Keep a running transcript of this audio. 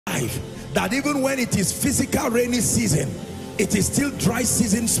life, that even when it is physical rainy season, it is still dry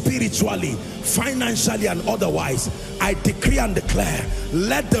season spiritually, financially, and otherwise. I decree and declare,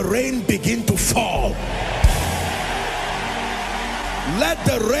 let the rain begin to fall. Let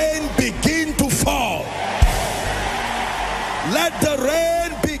the rain begin to fall. Let the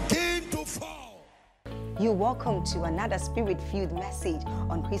rain begin to fall. You're welcome to another spirit-filled message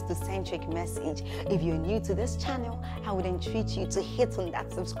on Christocentric Message. If you're new to this channel, I would entreat you to hit on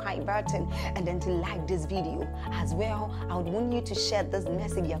that subscribe button and then to like this video. As well, I would want you to share this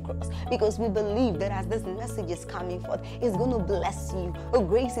message across, because we believe that as this message is coming forth, it's going to bless you.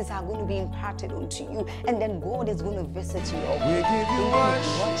 Graces are going to be imparted unto you, and then God is going to visit you. We give you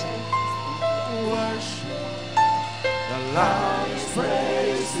worship, the loudest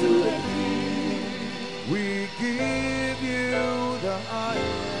praise to the King. We give you the highest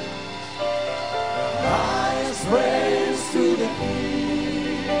praise to the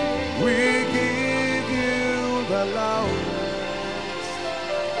King. We give you the loudest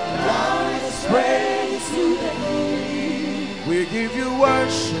praise to the King. We give you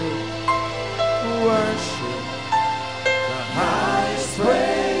worship, the highest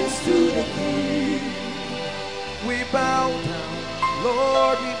praise to the King. We bow down,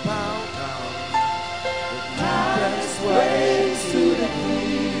 Lord, we bow down. Praise to the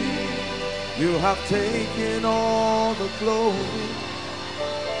King. You have taken all the glory.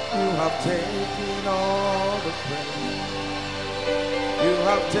 You have taken all the praise. You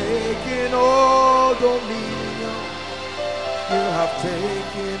have taken all dominion. You have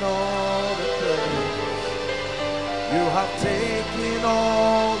taken all the praise. You have taken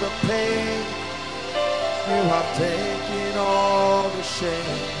all the pain. You have taken all the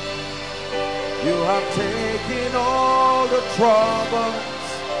shame. You have taken all the troubles.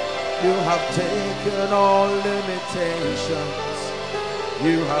 You have taken all limitations.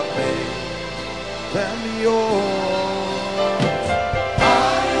 You have made them yours.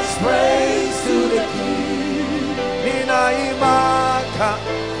 Highest praise to the King. Ninaimaka,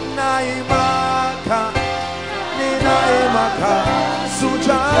 naimaka, ninaimaka,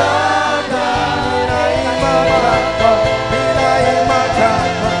 sujada, ninaimaka, ninaimaka.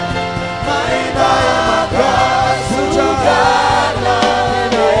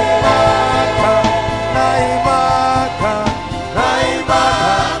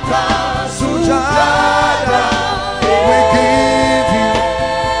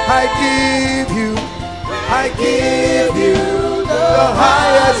 I give you the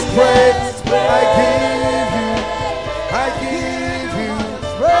highest praise. I give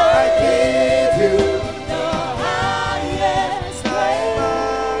you the highest praise.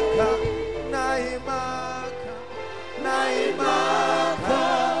 Naimaka,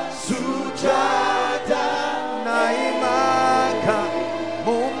 sujada, naimaka,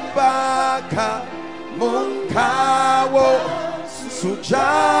 mumbaka, munkawo,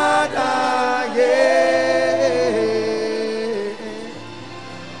 sujada,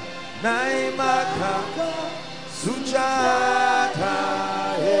 Naimaka, sujata,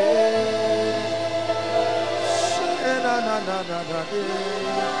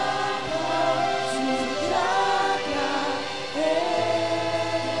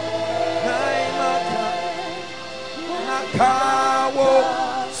 Naimaka, nakawo,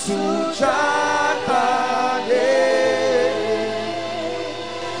 sujata,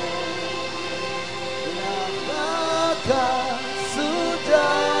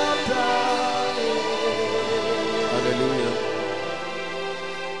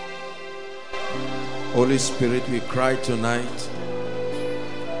 Holy Spirit, we cry tonight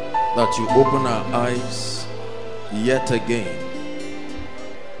that you open our eyes yet again.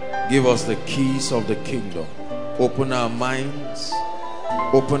 Give us the keys of the kingdom. Open our minds,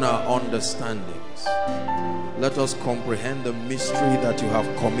 open our understandings. Let us comprehend the mystery that you have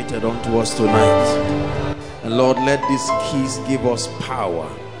committed unto us tonight. And Lord, let these keys give us power.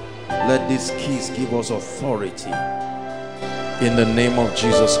 Let these keys give us authority. In the name of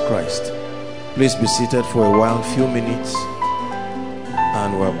Jesus Christ. Please be seated for a while, few minutes,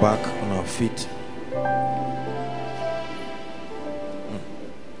 and we're back on our feet.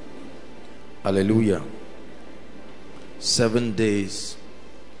 Hallelujah. 7 days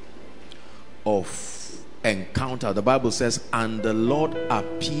of encounter. The Bible says, and the Lord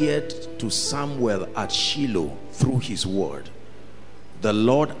appeared to Samuel at Shiloh through his word. The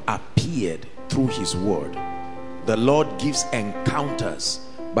Lord appeared through his word. The Lord gives encounters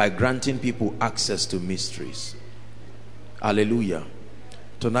by granting people access to mysteries. Hallelujah.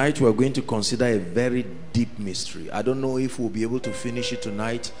 Tonight we're going to consider a very deep mystery. I don't know if we'll be able to finish it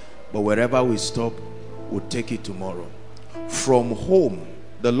tonight, but wherever we stop, we'll take it tomorrow. From home,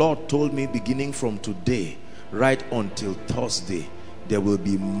 The Lord told me beginning from today right until Thursday, there will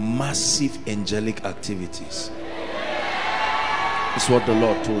be massive angelic activities. It's what the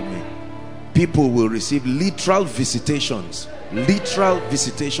Lord told me. People will receive literal visitations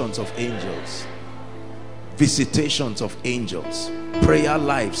of angels. Visitations of angels. Prayer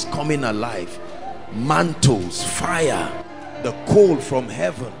lives coming alive. Mantles, fire, the coal from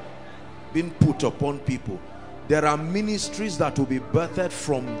heaven being put upon people. There are ministries that will be birthed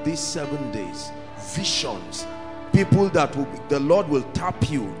from these 7 days. Visions. People that will be, the Lord will tap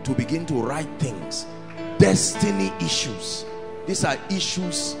you to begin to write things. Destiny issues. These are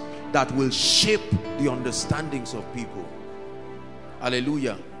issues that will shape the understandings of people.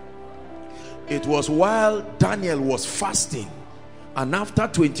 Hallelujah. It was while Daniel was fasting, and after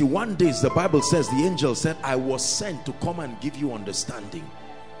 21 days, the Bible says, the angel said, I was sent to come and give you understanding.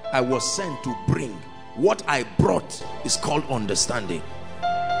 I was sent to bring. What I brought is called understanding.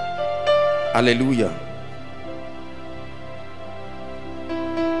 Hallelujah.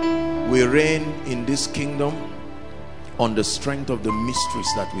 We reign in this kingdom on the strength of the mysteries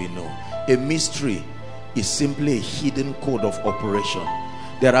that we know. A mystery is simply a hidden code of operation.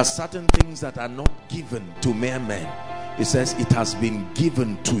 There are certain things that are not given to mere men. It says it has been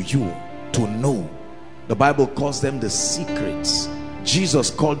given to you to know. The Bible calls them the secrets. Jesus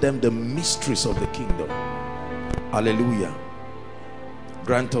called them the mysteries of the kingdom. Hallelujah.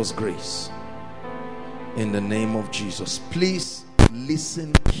 Grant us grace in the name of Jesus. Please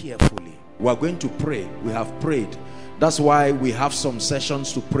listen carefully. We are going to pray. We have prayed. That's why we have some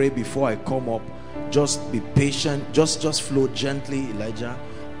sessions to pray before I come up. Just be patient. Just flow gently, Elijah.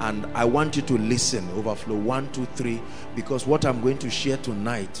 And I want you to listen. Overflow 1, 2, 3. Because what I'm going to share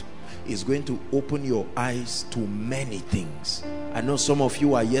tonight is going to open your eyes to many things. I know some of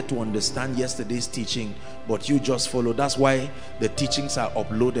you are yet to understand yesterday's teaching, but you just follow. That's why the teachings are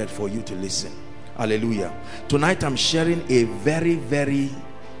uploaded for you to listen. Hallelujah. Tonight I'm sharing a very, very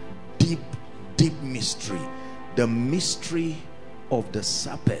deep mystery. The mystery of the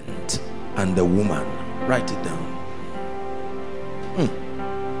serpent and the woman. Write it down.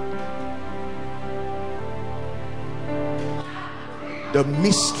 The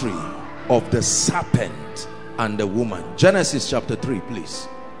mystery of the serpent and the woman. Genesis chapter 3, please.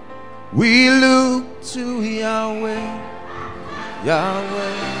 We look to Yahweh,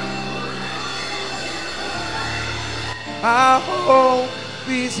 Yahweh. Our hope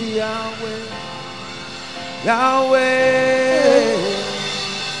is Yahweh, Yahweh.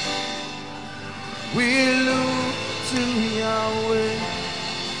 We look to Yahweh,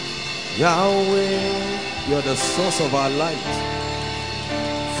 Yahweh. You're the source of our light.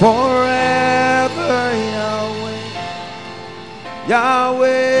 Forever Yahweh,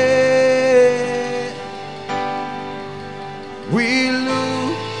 Yahweh. We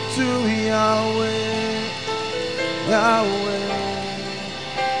look to Yahweh, Yahweh.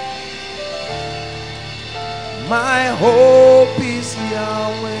 My hope is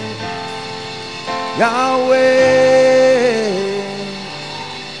Yahweh, Yahweh.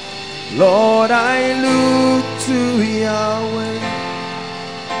 Lord, I look to Yahweh,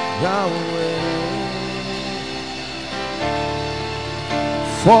 Yahweh.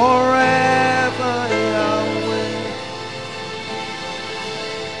 Forever Yahweh.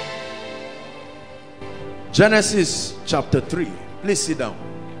 Genesis chapter 3. Please sit down.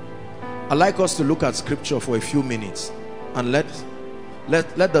 I'd like us to look at scripture for a few minutes and let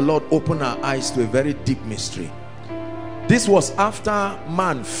the Lord open our eyes to a very deep mystery. This was after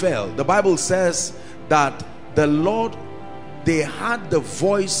man fell. The Bible says that the Lord, they heard the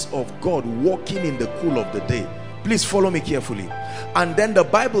voice of God walking in the cool of the day. Please follow me carefully. And then the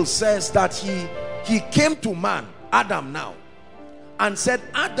Bible says that he came to man, Adam now, and said,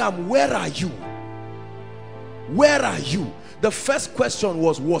 Adam, where are you? Where are you? The first question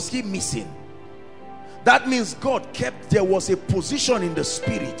was he missing? That means God kept, there was a position in the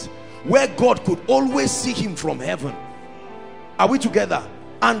spirit where God could always see him from heaven. Are we together?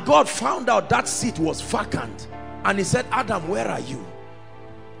 And God found out that seat was vacant. And he said, Adam, where are you?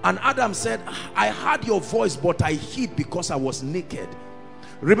 And Adam said, I heard your voice, but I hid because I was naked.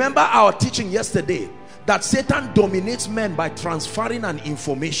 Remember our teaching yesterday that Satan dominates men by transferring an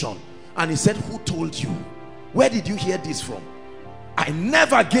information. And he said, who told you? Where did you hear this from? I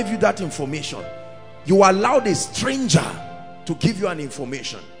never gave you that information. You allowed a stranger to give you an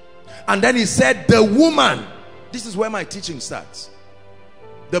information. And then he said, the woman. This is where my teaching starts.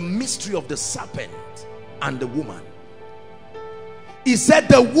 The mystery of the serpent and the woman. He said,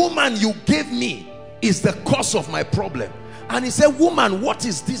 the woman you gave me is the cause of my problem. And he said, woman, what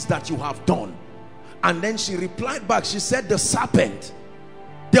is this that you have done? And then she replied back, she said, the serpent.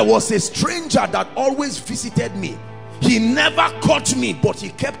 There was a stranger that always visited me. He never caught me, but he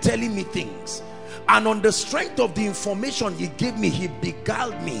kept telling me things. And on the strength of the information he gave me, he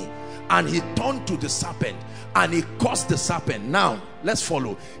beguiled me, and he turned to the serpent and he cursed the serpent. Now let's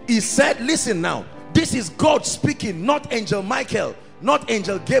follow. He said, listen now, this is God speaking, not Angel Michael, not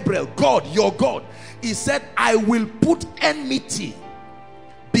Angel Gabriel, God, your God. He said, I will put enmity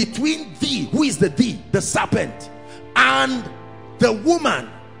between thee, who is the thee, the serpent, and the woman.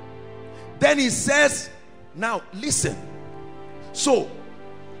 Then he says, now listen, so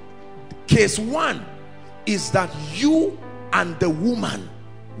case one is that you and the woman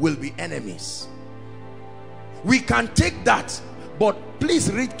will be enemies. We can take that, but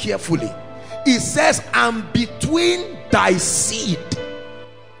please read carefully. It says, and between thy seed.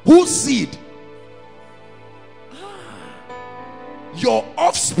 Whose seed? Your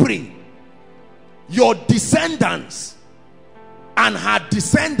offspring, your descendants, and her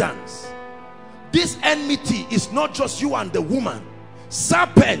descendants. This enmity is not just you and the woman.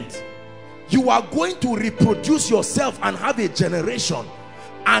 Serpent, you are going to reproduce yourself and have a generation,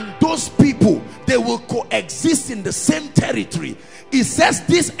 and those people, they will coexist in the same territory. It says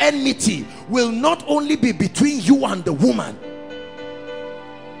this enmity will not only be between you and the woman.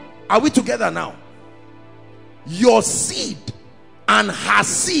 Are we together now? Your seed and her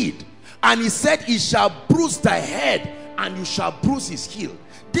seed. And he said, he shall bruise thy head and you shall bruise his heel.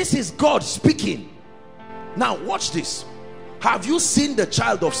 This is God speaking. Now watch this. Have you seen the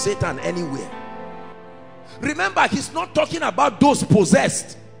child of Satan anywhere? Remember, he's not talking about those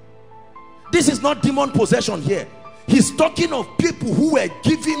possessed. This is not demon possession here. He's talking of people who were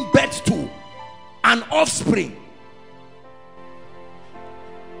giving birth to an offspring.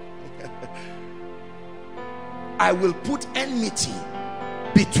 I will put enmity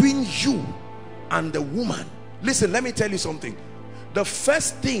between you and the woman. Listen, let me tell you something. The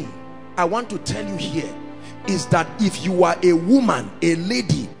first thing I want to tell you here is that if you are a woman, a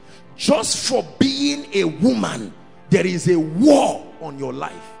lady, just for being a woman, there is a war on your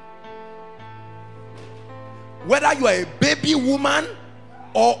life. Whether you are a baby woman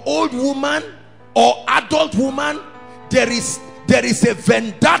or old woman or adult woman, there is a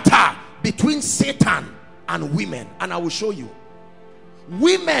vendetta between Satan and women. And I will show you.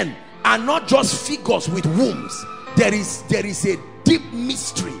 Women are not just figures with wombs. There is a deep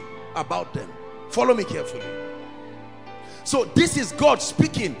mystery about them. Follow me carefully. So this is God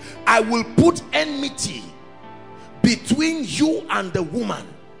speaking. I will put enmity between you and the woman,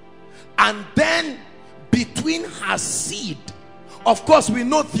 and then between her seed. Of course, we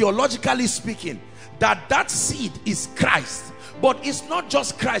know theologically speaking that that seed is Christ, but it's not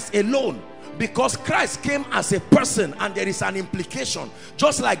just Christ alone, because Christ came as a person and there is an implication,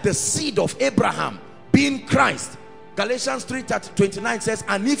 just like the seed of Abraham being Christ. Galatians 3:29 says,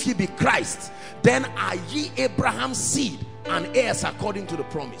 and if ye be Christ, then are ye Abraham's seed and heirs according to the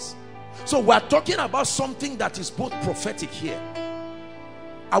promise. So we're talking about something that is both prophetic here.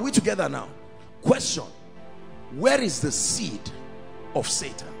 Are we together now? Question: where is the seed of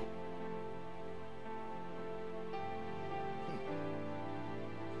Satan?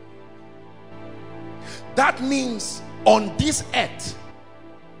 That means on this earth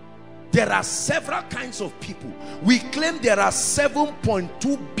there are several kinds of people. We claim there are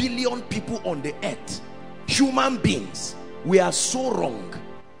 7.2 billion people on the earth, human beings. We are so wrong,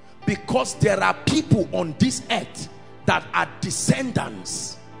 because there are people on this earth that are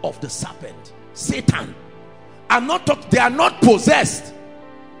descendants of the serpent, Satan. They are not possessed.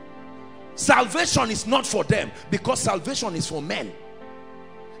 Salvation is not for them, because salvation is for men.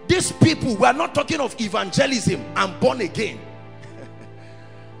 These people, we are not talking of evangelism and born again.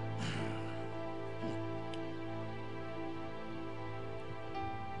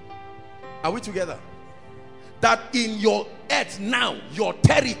 Are we together? That in your earth now, your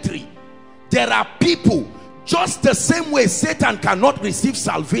territory, there are people, just the same way Satan cannot receive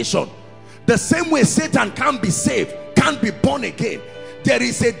salvation, the same way Satan can't be saved, can't be born again. There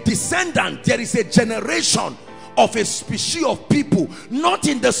is a descendant, there is a generation of a species of people, not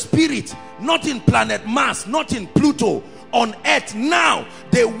in the spirit, not in planet Mars, not in Pluto, on earth now.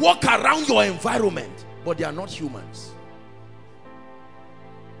 They walk around your environment, but they are not humans.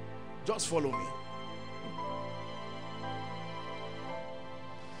 Just follow me.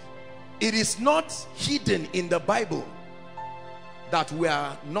 It is not hidden in the Bible that we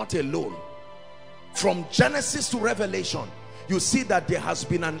are not alone. From Genesis to Revelation, you see that there has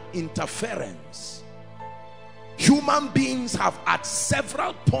been an interference. Human beings have at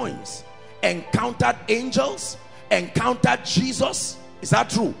several points encountered angels, encountered Jesus. Is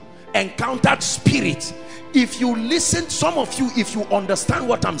that true? Encountered spirits. If you listen, some of you, if you understand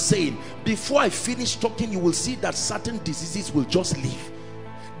what I'm saying, before I finish talking, you will see that certain diseases will just leave.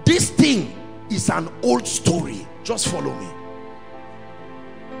 This thing is an old story. Just follow me.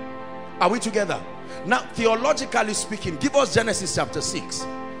 Are we together? Now, theologically speaking, give us Genesis chapter 6.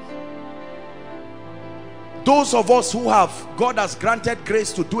 Those of us who have, God has granted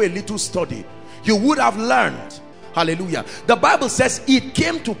grace to do a little study, you would have learned. Hallelujah. The Bible says it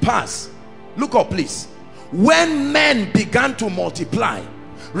came to pass. Look up, please. When men began to multiply.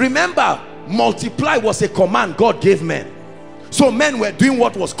 Remember, multiply was a command God gave men. So men were doing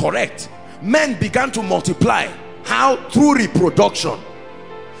what was correct. Men began to multiply. How? Through reproduction.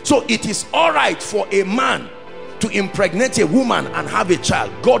 So it is all right for a man to impregnate a woman and have a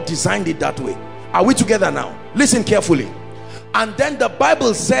child. God designed it that way. Are we together now? Listen carefully. And then the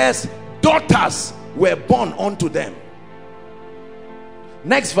Bible says daughters were born unto them.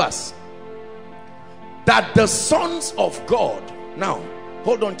 Next verse. That the sons of God, now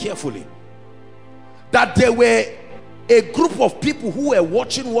hold on carefully, that there were a group of people who were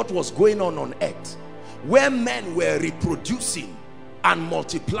watching what was going on earth, where men were reproducing and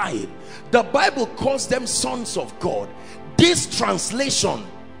multiplying. The Bible calls them sons of God. This translation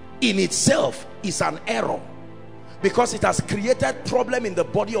in itself is an error, because it has created problem in the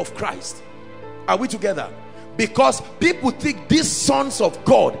body of Christ. Are we together? Because people think these sons of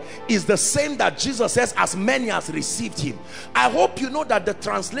God is the same that Jesus says, as many as received him. I hope you know that the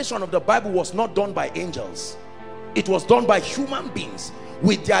translation of the Bible was not done by angels. It was done by human beings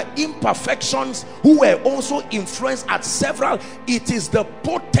with their imperfections, who were also influenced at several. It is the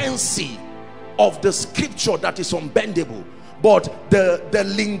potency of the scripture that is unbendable. But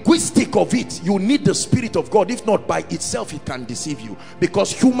the linguistic of it, you need the Spirit of God. If not, by itself it can deceive you,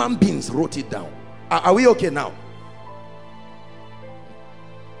 because human beings wrote it down. Are we okay now?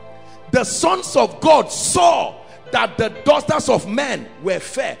 The sons of God saw that the daughters of men were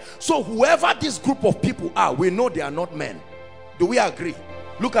fair. So whoever this group of people are, we know they are not men. Do we agree?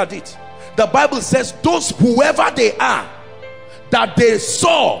 Look at it. The Bible says those, whoever they are, that they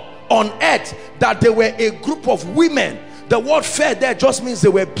saw on earth, that they were a group of women. The word fair there just means they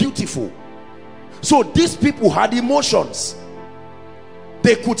were beautiful. So these people had emotions.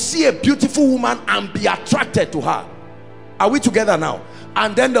 They could see a beautiful woman and be attracted to her. Are we together now?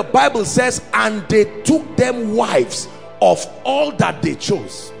 And then the Bible says, and they took them wives of all that they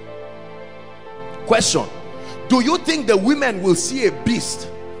chose. Question: do you think the women will see a beast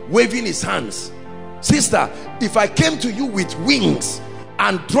waving his hands? Sister, if I came to you with wings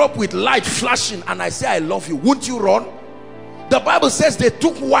and drop with light flashing and I say I love you, won't you run? The Bible says they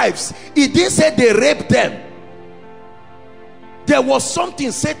took wives. It didn't say they raped them. There was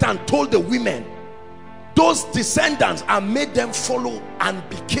something Satan told the women. Those descendants, and made them follow and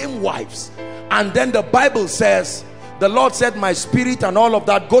became wives. And then the Bible says, the Lord said, my spirit and all of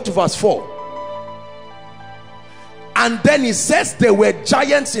that. Go to verse 4. And then he says there were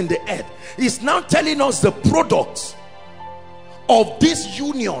giants in the earth. He's now telling us the products of this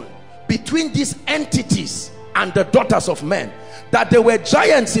union between these entities and the daughters of men. That there were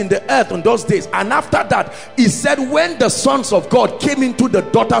giants in the earth in those days. And after that, he said, when the sons of God came into the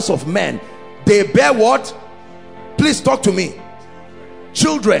daughters of men, they bear what? Please talk to me.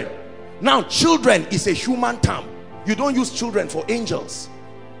 Children. Now, children is a human term. You don't use children for angels.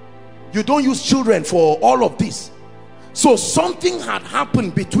 You don't use children for all of this. So something had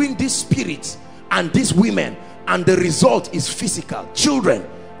happened between these spirits and these women, and the result is physical. Children,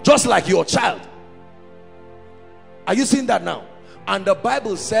 just like your child. Are you seeing that now? And the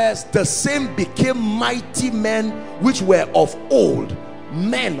Bible says the same became mighty men which were of old,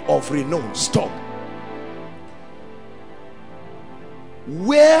 men of renown. Stop.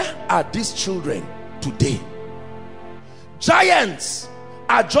 Where are these children today? Giants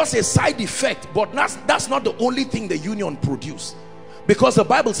are just a side effect, but that's not the only thing the union produced, because the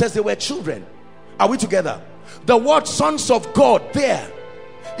Bible says they were children. Are we together? The word sons of God there,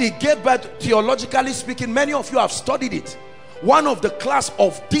 it gave birth, theologically speaking, many of you have studied it. One of the class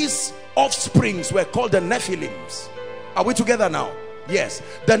of these offsprings were called the Nephilims. Are we together now? Yes.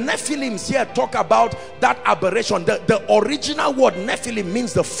 The Nephilims here talk about that aberration. The original word Nephilim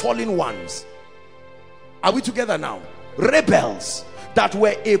means the fallen ones. Are we together now? Rebels that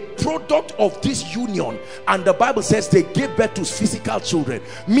were a product of this union, and the Bible says they gave birth to physical children,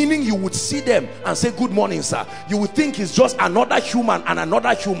 meaning you would see them and say, good morning, sir. You would think it's just another human and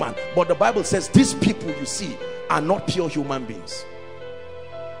another human, but the Bible says these people you see are not pure human beings.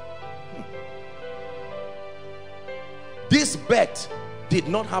 This birth did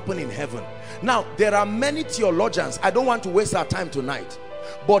not happen in heaven. Now, there are many theologians, I don't want to waste our time tonight,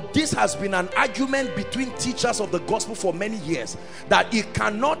 But this has been an argument between teachers of the gospel for many years, that it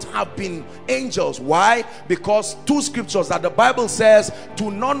cannot have been angels. Why? Because two scriptures that the Bible says,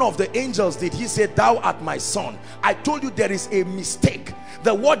 to none of the angels did he say, thou art my son. I told you there is a mistake.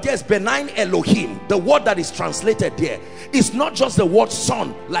 The word there is benign Elohim. The word that is translated there is not just the word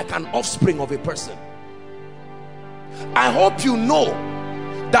son, like an offspring of a person. I hope you know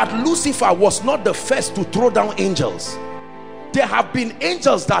that Lucifer was not the first to throw down angels. There have been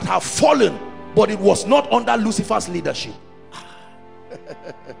angels that have fallen, but it was not under Lucifer's leadership.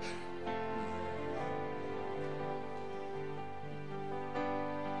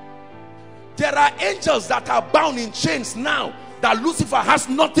 There are angels that are bound in chains now that Lucifer has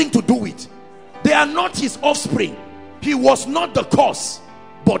nothing to do with. They are not his offspring. He was not the cause,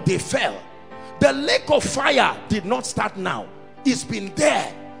 but they fell. The lake of fire did not start now. It's been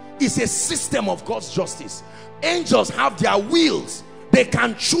there. It's a system of God's justice. Angels have their wills. They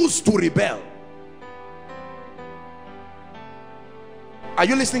can choose to rebel. Are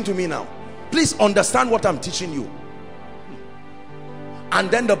you listening to me now? Please understand what I'm teaching you. And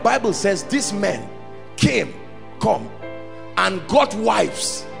then the Bible says these men come and got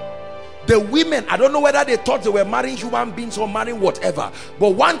wives. The women, I don't know whether they thought they were marrying human beings or marrying whatever,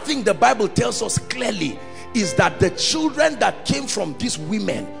 but one thing the Bible tells us clearly is that the children that came from these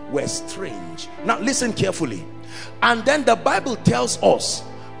women were strange. Now listen carefully. And then the Bible tells us,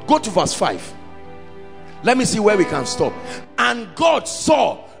 go to verse 5. Let me see where we can stop. And God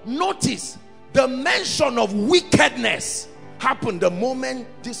saw, notice the mention of wickedness happened the moment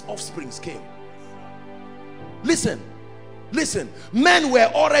these offsprings came. Listen, men were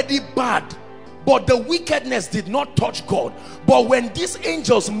already bad, but the wickedness did not touch God. But when these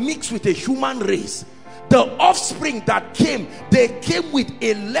angels mixed with a human race, the offspring that came, they came with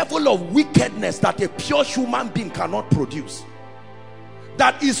a level of wickedness that a pure human being cannot produce.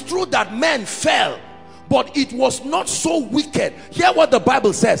 That is true that men fell, but it was not so wicked. Hear what the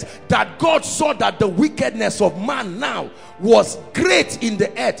Bible says, that God saw that the wickedness of man now was great in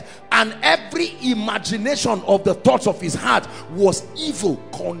the earth, and every imagination of the thoughts of his heart was evil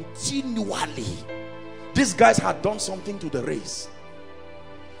continually. These guys had done something to the race.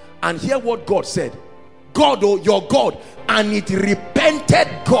 And hear what God said. God, oh, your God, and it repented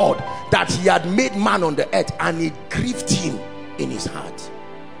God that he had made man on the earth, and it grieved him in his heart.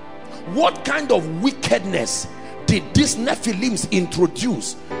 What kind of wickedness did these Nephilims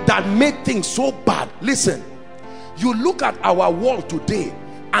introduce that made things so bad? Listen, you look at our world today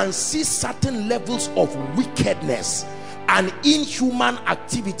and see certain levels of wickedness and inhuman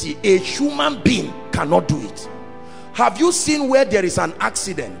activity. A human being cannot do it. Have you seen where there is an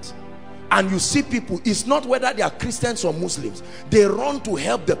accident and you see people, it's not whether they are Christians or Muslims, they run to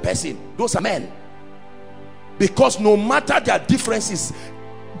help the person? Those are men, because no matter their differences,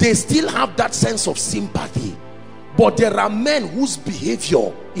 they still have that sense of sympathy. But there are men whose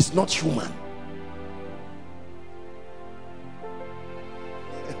behavior is not human.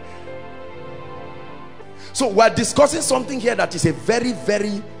 So we're discussing something here that is a very,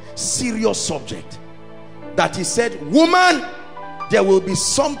 very serious subject. That he said, woman, there will be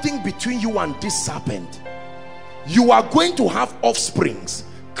something between you and this serpent. You are going to have offsprings,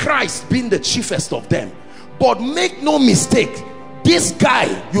 Christ being the chiefest of them. But make no mistake, this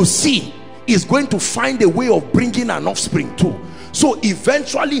guy you see is going to find a way of bringing an offspring too. So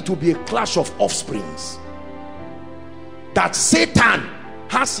eventually it will be a clash of offsprings. That Satan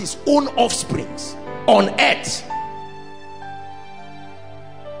has his own offsprings on earth.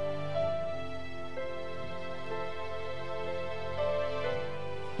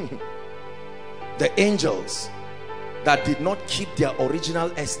 The angels that did not keep their original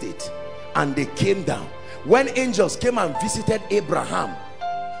estate, and they came down. When angels came and visited Abraham,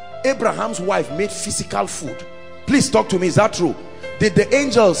 Abraham's wife made physical food. Please talk to me, is that true? Did the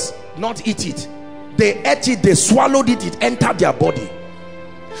angels not eat it? They ate it, they swallowed it, it entered their body.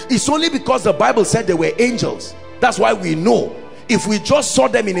 It's only because the Bible said they were angels. That's why we know. If we just saw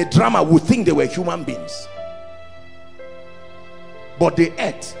them in a drama, we would think they were human beings. But they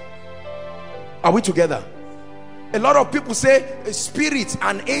ate. Are we together? A lot of people say spirits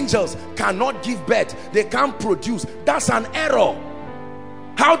and angels cannot give birth, they can't produce. That's an error.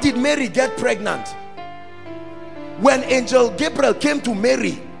 How did Mary get pregnant? When angel Gabriel came to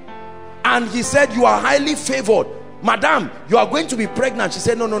Mary and he said, you are highly favored, madam, you are going to be pregnant. She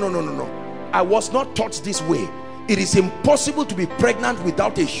said, no, I was not taught this way. It is impossible to be pregnant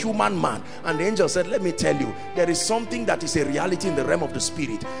without a human man. And the angel said, let me tell you, there is something that is a reality in the realm of the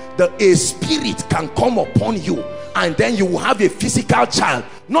spirit. A spirit can come upon you, and then you will have a physical child,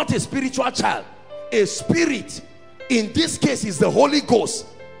 not a spiritual child. A spirit In this case, it's the Holy Ghost,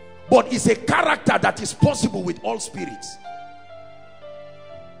 but it's a character that is possible with all spirits.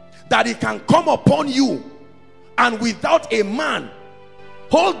 That it can come upon you, and without a man,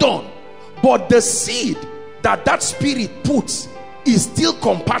 hold on, but the seed that that spirit puts is still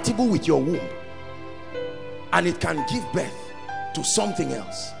compatible with your womb, and it can give birth to something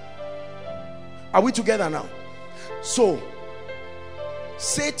else. Are we together now? So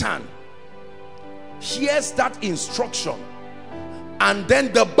Satan hears that instruction, and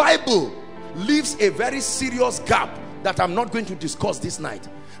then the Bible leaves a very serious gap that I'm not going to discuss this night.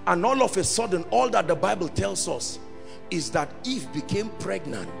 And all of a sudden, all that the Bible tells us is that Eve became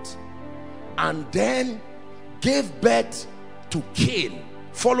pregnant and then gave birth to Cain.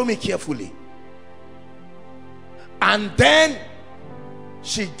 Follow me carefully. And then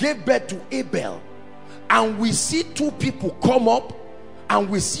she gave birth to Abel. And we see two people come up, and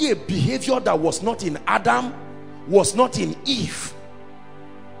we see a behavior that was not in Adam, was not in Eve.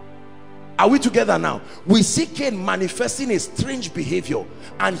 Are we together now? We see Cain manifesting a strange behavior,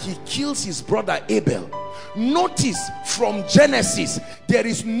 and he kills his brother Abel. Notice from Genesis, there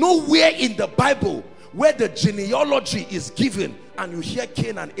is nowhere in the Bible where the genealogy is given and you hear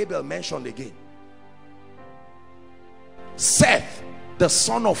Cain and Abel mentioned again. Seth, the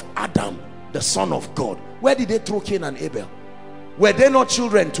son of Adam, the son of God. Where did they throw Cain and Abel? Were they not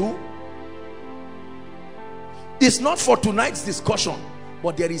children too? It's not for tonight's discussion,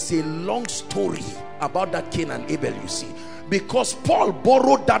 but there is a long story about that Cain and Abel, you see. Because Paul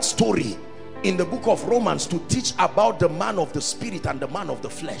borrowed that story in the book of Romans to teach about the man of the spirit and the man of the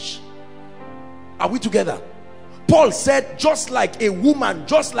flesh. Are we together? Paul said, just like a woman,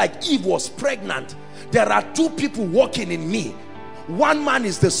 just like Eve was pregnant, there are two people walking in me. One man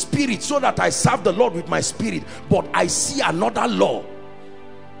is the spirit, so that I serve the Lord with my spirit, but I see another law,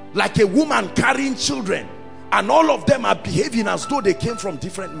 like a woman carrying children, and all of them are behaving as though they came from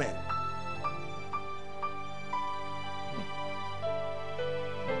different men.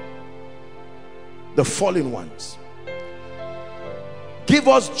 The fallen ones. Give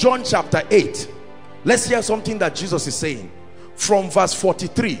us John chapter 8. Let's hear something that Jesus is saying from verse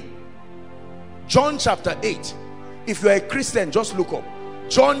 43. John chapter 8. If you're a Christian, just look up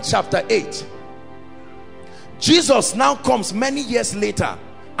John chapter 8. Jesus now comes many years later,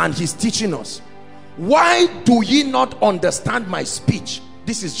 and he's teaching us. Why do ye not understand my speech?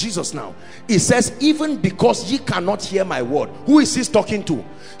 This is Jesus now. He says, even because ye cannot hear my word. Who is he talking to?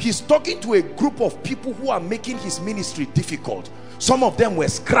 He's talking to a group of people who are making his ministry difficult. Some of them were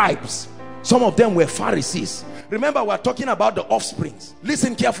scribes, some of them were Pharisees. Remember, we're talking about the offsprings.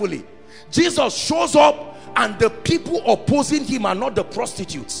 Listen carefully. Jesus shows up, and the people opposing him are not the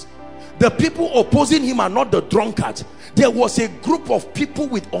prostitutes. The people opposing him are not the drunkards. There was a group of people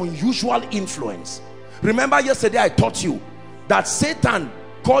with unusual influence. Remember yesterday I taught you that Satan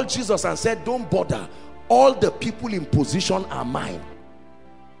called Jesus and said, don't bother, all the people in position are mine.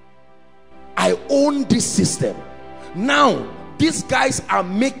 I own this system. Now these guys are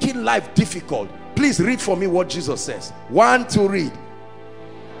making life difficult. Please read for me what Jesus says. 1, 2, read.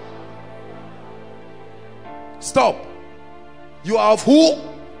 Stop. You are of who?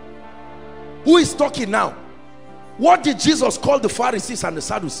 Who is talking now? What did Jesus call the Pharisees and the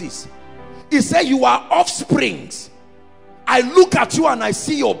Sadducees? He said, you are offsprings. I look at you and I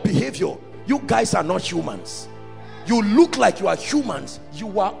see your behavior. You guys are not humans. You look like you are humans.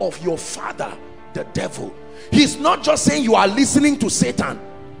 You are of your father, the devil. He's not just saying you are listening to Satan.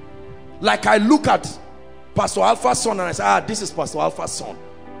 Like I look at Pastor Alpha's son and I say, this is Pastor Alpha's son.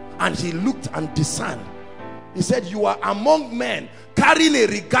 And he looked and discerned. He said, you are among men, carrying a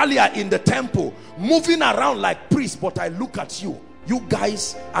regalia in the temple, moving around like priests, but I look at you. You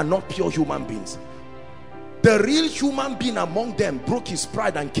guys are not pure human beings. The real human being among them broke his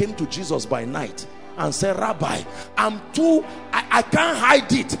pride and came to Jesus by night and said, Rabbi, I can't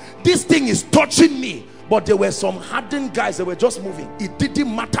hide it. This thing is touching me. But there were some hardened guys that were just moving. It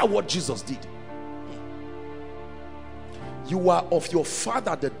didn't matter what Jesus did. You are of your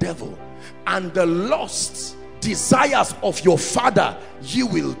father, the devil, and the lusts, desires of your father you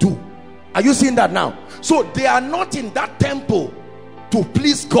will do. Are you seeing that now? So they are not in that temple to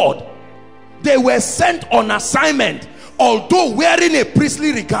please God. They were sent on assignment, although wearing a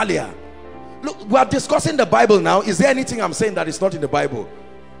priestly regalia. Look, we are discussing the Bible now. Is there anything I'm saying that is not in the Bible?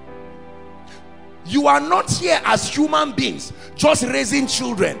 You are not here as human beings just raising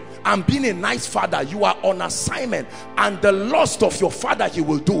children and being a nice father. You are on assignment, and the lust of your father he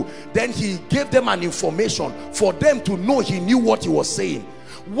will do. Then he gave them an information for them to know he knew what he was saying.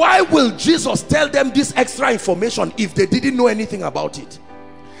 Why will Jesus tell them this extra information if they didn't know anything about it?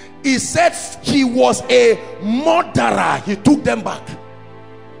 He said he was a murderer. He took them back.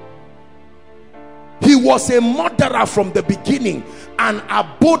 He was a murderer from the beginning and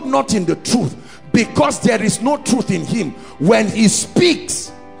abode not in the truth, because there is no truth in him. When he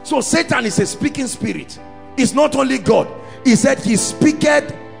speaks, so Satan is a speaking spirit. It's not only God. He said he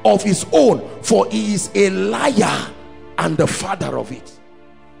speaketh of his own, for he is a liar and the father of it.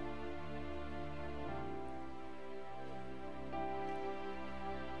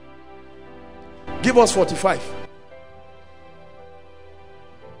 Give us 45.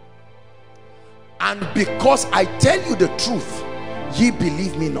 And because I tell you the truth, ye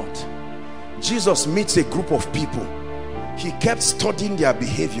believe me not. Jesus meets a group of people. He kept studying their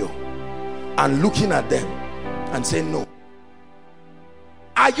behavior and looking at them and saying, no.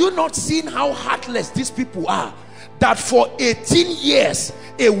 Are you not seeing how heartless these people are? That for 18 years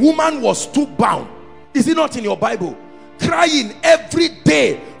a woman was too bound. Is it not in your Bible? Crying every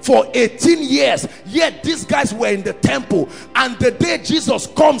day for 18 years, yet these guys were in the temple, and the day Jesus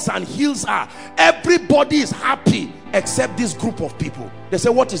comes and heals her, everybody is happy except this group of people. They say,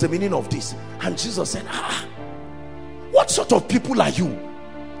 what is the meaning of this? And Jesus said, what sort of people are you?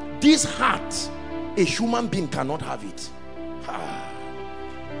 This heart, a human being cannot have it.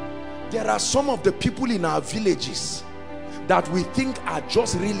 There are some of the people in our villages that we think are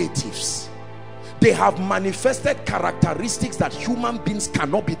just relatives. They have manifested characteristics that human beings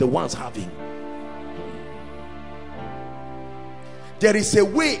cannot be the ones having. There is a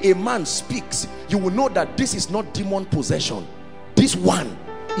way a man speaks, you will know that this is not demon possession. This one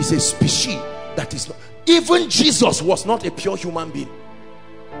is a species that is not. Even Jesus was not a pure human being.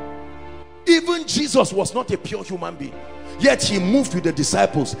 Even Jesus was not a pure human being. Yet he moved with the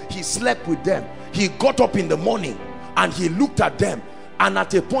disciples. He slept with them. He got up in the morning and he looked at them. And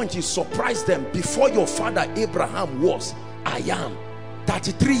at a point he surprised them. Before your father Abraham was, I am.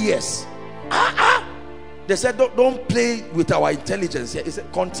 33 years. They said, don't play with our intelligence here. He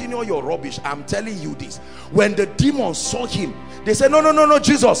said, continue your rubbish. I'm telling you this. When the demons saw him, they said, no,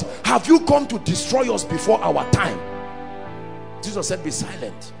 Jesus, have you come to destroy us before our time? Jesus said, be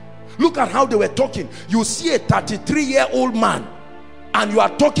silent. Look at how they were talking. You see a 33-year-old man and you are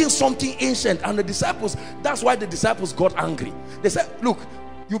talking something ancient, and the disciples, that's why the disciples got angry. They said, look,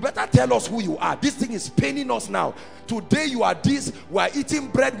 you better tell us who you are. This thing is paining us now. Today you are this, we are eating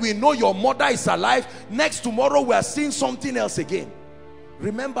bread, we know your mother is alive. Next tomorrow we are seeing something else again.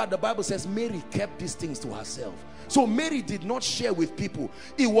 Remember, the Bible says Mary kept these things to herself. So Mary did not share with people.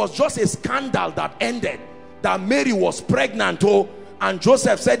 It was just a scandal that ended, that Mary was pregnant, and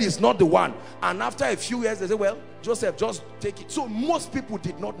Joseph said he's not the one. And after a few years they said, well, Joseph, just take it. So most people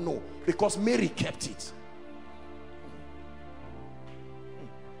did not know, because Mary kept it.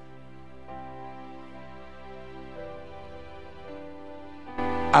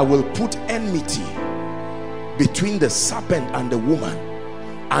 I will put enmity between the serpent and the woman,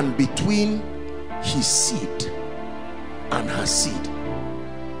 and between his seed and her seed.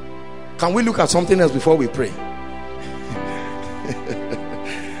 Can we look at something else before we pray?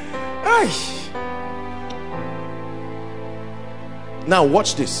 Now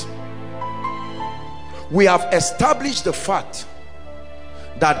watch this. We have established the fact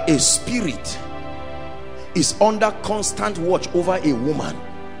that a spirit is under constant watch over a woman.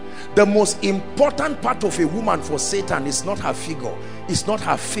 The most important part of a woman for Satan is not her figure, it's not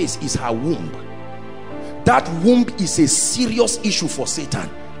her face, it's her womb. That womb is a serious issue for Satan.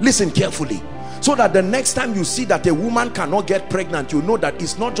 Listen carefully, so that the next time you see that a woman cannot get pregnant, you know that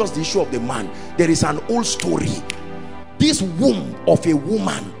it's not just the issue of the man. There is an old story. This womb of a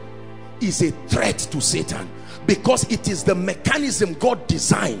woman is a threat to Satan, because it is the mechanism God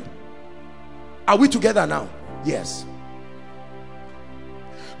designed. Are we together now? Yes.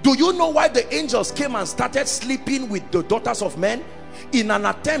 Do you know why the angels came and started sleeping with the daughters of men? In an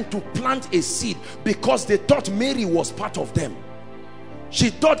attempt to plant a seed, because they thought Mary was part of them.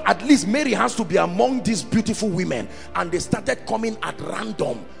 She thought at least Mary has to be among these beautiful women, and they started coming at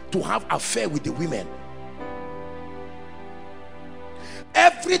random to have affair with the women.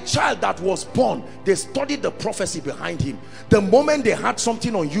 Every child that was born, they studied the prophecy behind him. The moment they had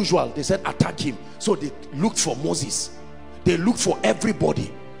something unusual, they said attack him. So they looked for Moses, they looked for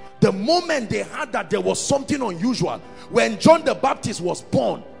everybody. The moment they heard that there was something unusual, when John the Baptist was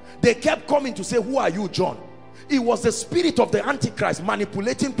born, they kept coming to say, who are you, John? It was the spirit of the Antichrist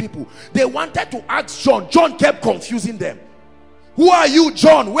manipulating people. They wanted to ask John. John kept confusing them. Who are you,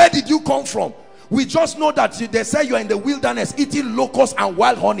 John? Where did you come from? We just know that they say you are in the wilderness eating locusts and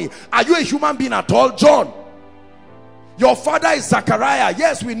wild honey. Are you a human being at all, John? Your father is Zachariah.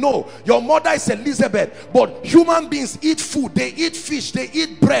 Yes, we know. Your mother is Elizabeth. But human beings eat food. They eat fish. They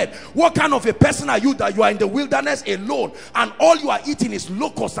eat bread. What kind of a person are you that you are in the wilderness alone and all you are eating is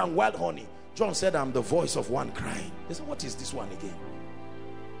locusts and wild honey? John said, I'm the voice of one crying. They said, what is this one again?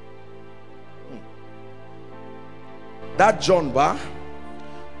 That John,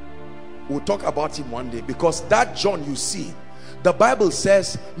 we'll talk about him one day, because that John you see, the Bible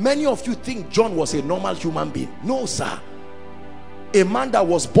says, many of you think John was a normal human being. No, sir. A man that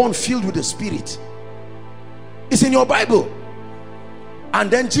was born filled with the Spirit. It's in your Bible.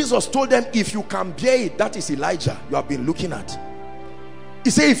 And then Jesus told them, if you can bear it, that is Elijah you have been looking at. He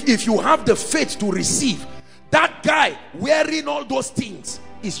said, if you have the faith to receive, that guy wearing all those things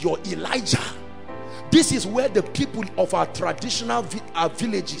is your Elijah. This is where the people of our traditional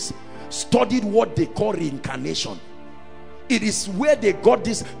villages studied what they call reincarnation. It is where they got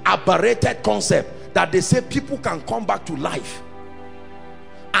this aberrated concept that they say people can come back to life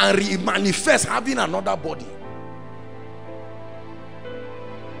and re-manifest having another body.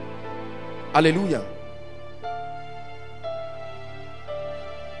 Hallelujah.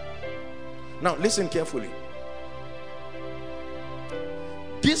 Now listen carefully.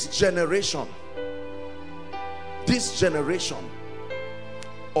 This generation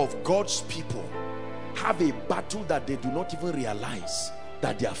of God's people have a battle that they do not even realize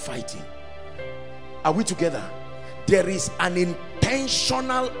that they are fighting. Are we together? There is an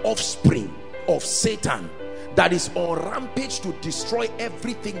intentional offspring of Satan that is on rampage to destroy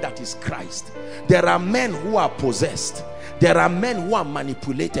everything that is Christ. There are men who are possessed. There are men who are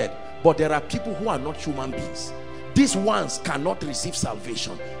manipulated. But there are people who are not human beings. These ones cannot receive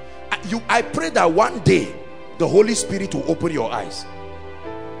salvation. I pray that one day the Holy Spirit will open your eyes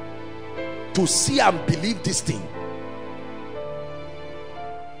to see and believe this thing.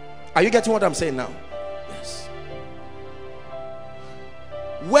 Are you getting what I'm saying now? Yes.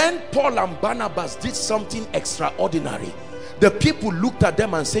 When Paul and Barnabas did something extraordinary, the people looked at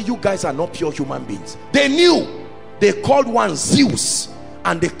them and said, you guys are not pure human beings. They knew. They called one Zeus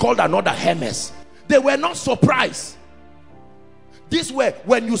and they called another Hermes. They were not surprised. This were,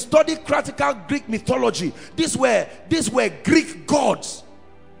 when you study classical Greek mythology, these were Greek gods.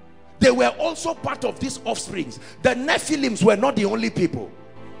 They were also part of these offsprings. The Nephilims were not the only people.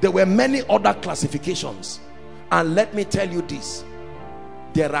 There were many other classifications. And let me tell you this,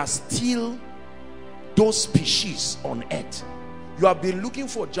 there are still those species on earth. You have been looking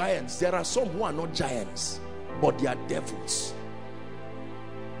for giants. There are some who are not giants, but they are devils.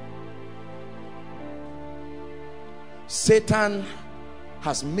 Satan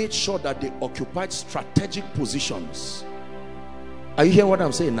has made sure that they occupied strategic positions. Are you hearing what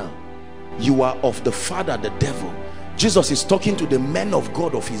I'm saying now? You are of the father, the devil. Jesus is talking to the men of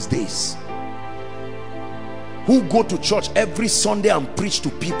God of his days, who go to church every Sunday and preach to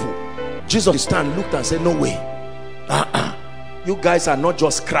people. Jesus looked and said, no way. You guys are not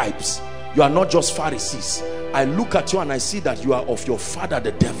just scribes. You are not just Pharisees. I look at you and I see that you are of your father,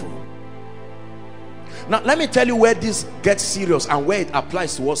 the devil. Now let me tell you where this gets serious and where it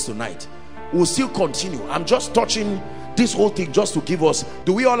applies to us tonight. We'll still continue. I'm just touching this whole thing just to give us,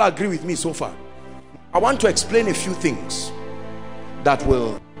 do we all agree with me so far? I want to explain a few things that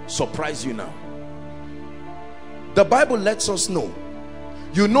will surprise you now. The Bible lets us know,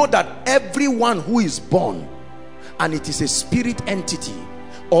 you know that everyone who is born and it is a spirit entity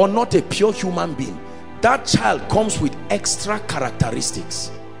or not a pure human being, that child comes with extra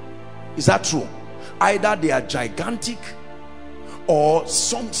characteristics. Is that true? Either they are gigantic or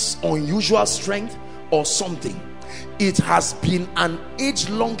some unusual strength or something. It has been an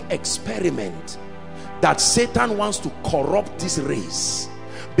age-long experiment that Satan wants to corrupt this race,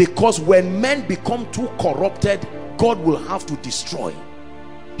 because when men become too corrupted, God will have to destroy.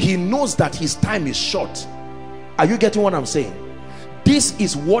 He knows that his time is short. Are you getting what I'm saying? This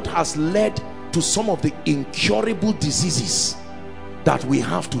is what has led to some of the incurable diseases that we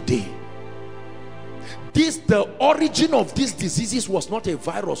have today. The origin of these diseases was not a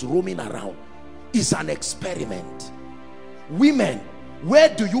virus roaming around. It's an experiment. Women, where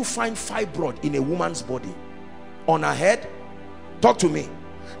do you find fibroid in a woman's body? On her head? Talk to me.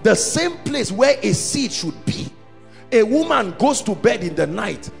 The same place where a seed should be. A woman goes to bed in the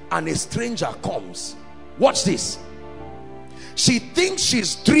night and a stranger comes. Watch this. She thinks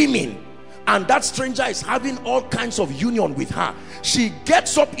she's dreaming and that stranger is having all kinds of union with her. She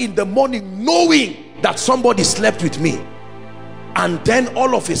gets up in the morning knowing that somebody slept with me, and then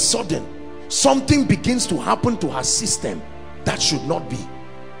all of a sudden something begins to happen to her system that should not be.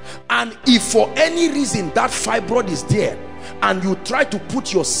 And if for any reason that fibroid is there and you try to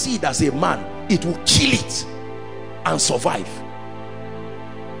put your seed as a man, it will kill it. and survive.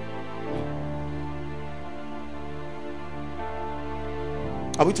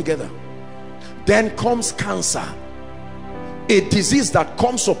 Are we together? Then comes cancer, a disease that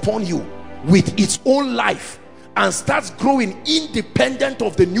comes upon you with its own life and starts growing independent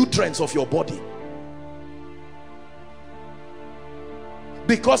of the nutrients of your body.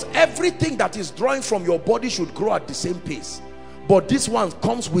 Because everything that is drawing from your body should grow at the same pace. But this one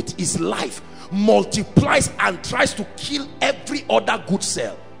comes with its life, multiplies and tries to kill every other good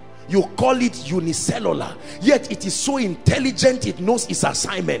cell. You call it unicellular, yet it is so intelligent, it knows its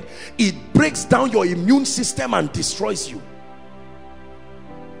assignment. It breaks down your immune system and destroys you.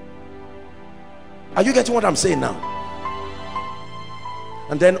 Are you getting what I'm saying now?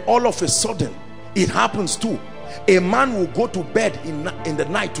 And then all of a sudden, it happens too. A man will go to bed in the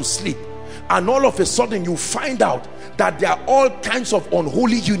night to sleep, and all of a sudden you find out that there are all kinds of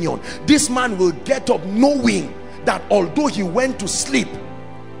unholy union. This man will get up knowing that although he went to sleep,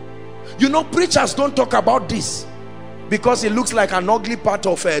 you know, preachers don't talk about this because it looks like an ugly part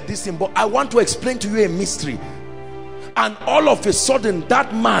of this thing, but I want to explain to you a mystery. And all of a sudden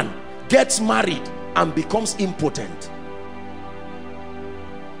that man gets married and becomes impotent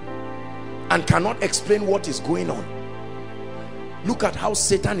and cannot explain what is going on. Look at how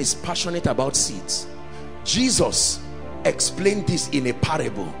Satan is passionate about seeds. Jesus explained this in a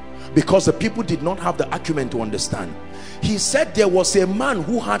parable because the people did not have the acumen to understand. He said there was a man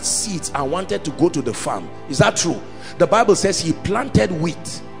who had seeds and wanted to go to the farm. Is that true? The Bible says he planted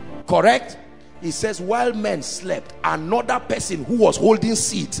wheat, correct? He says while men slept, another person who was holding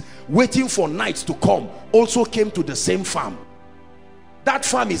seeds waiting for night to come also came to the same farm. That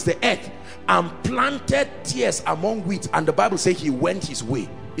farm is the earth, and planted tares among wheat, and the Bible says he went his way.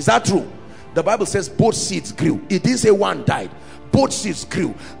 Is that true? The Bible says both seeds grew. It didn't say one died. Both seeds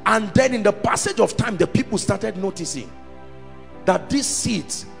grew. And then in the passage of time, the people started noticing that these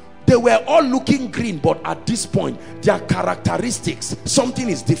seeds, they were all looking green, but at this point their characteristics, something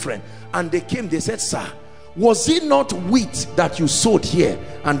is different. And they came, they said, sir, was it not wheat that you sowed here?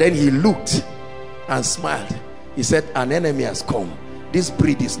 And then he looked and smiled. He said, an enemy has come. This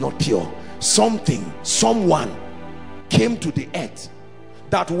breed is not pure. Someone came to the earth,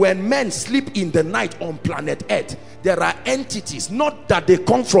 that when men sleep in the night on planet earth, there are entities, not that they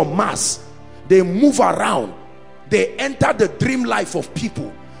come from Mars, they move around, they enter the dream life of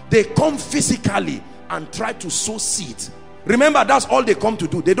people, they come physically and try to sow seeds. Remember, that's all they come to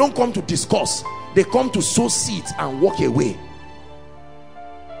do. They don't come to discuss, they come to sow seeds and walk away.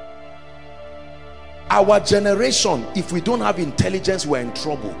 Our generation, if we don't have intelligence, we're in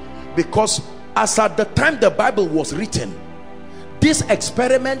trouble. Because as at the time the Bible was written, this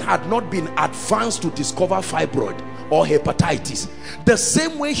experiment had not been advanced to discover fibroid or hepatitis. The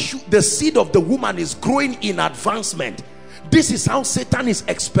same way the seed of the woman is growing in advancement, this is how Satan is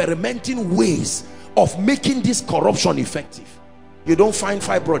experimenting ways of making this corruption effective. You don't find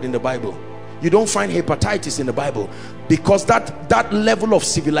fibroid in the Bible. You don't find hepatitis in the Bible, because that level of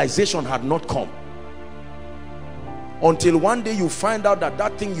civilization had not come. Until one day you find out that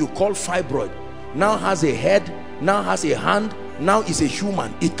that thing you call fibroid now has a head, now has a hand, now is a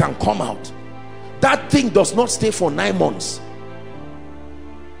human. It can come out. That thing does not stay for 9 months.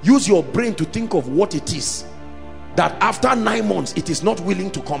 Use your brain to think of what it is, that after 9 months it is not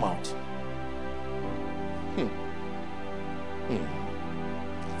willing to come out.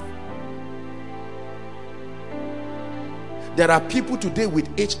 There are people today with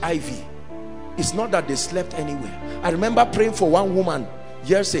HIV. It's not that they slept anywhere. I remember praying for one woman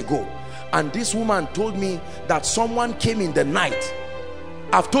years ago, and this woman told me that someone came in the night.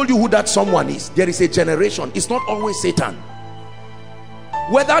 I've told you who that someone is. There is a generation. It's not always Satan.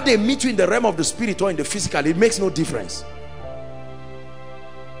 Whether they meet you in the realm of the spirit or in the physical, it makes no difference.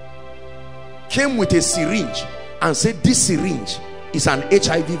 Came with a syringe and said this syringe is an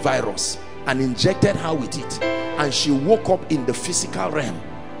HIV virus, and injected her with it, and she woke up in the physical realm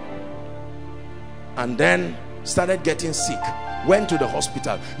and then started getting sick, went to the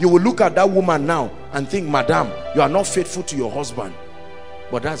hospital. You will look at that woman now and think, madam, you are not faithful to your husband.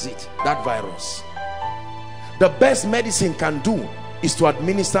 But that's it, that virus. The best medicine can do is to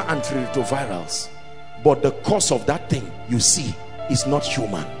administer antiretrovirals, but the cause of that thing, you see, is not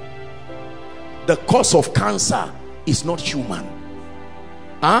human. The cause of cancer is not human.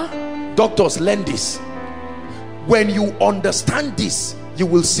 Doctors learn this. When you understand this, you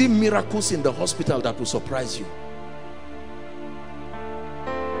will see miracles in the hospital that will surprise you.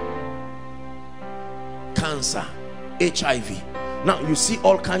 Cancer, HIV. Now you see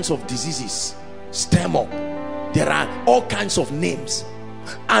all kinds of diseases stem up. There are all kinds of names,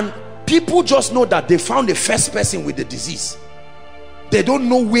 and People just know that they found the first person with the disease. They don't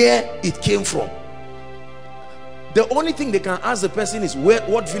know where it came from. The only thing they can ask the person is,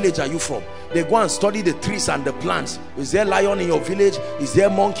 what village are you from? They go and study the trees and the plants. Is there lion in your village? Is there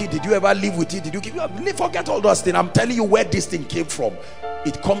monkey? Did you ever live with it? Did you keep it? Forget all those things. I'm telling you where this thing came from.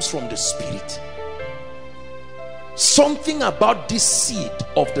 It comes from the spirit. Something about this seed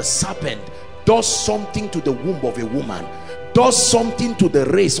of the serpent does something to the womb of a woman, does something to the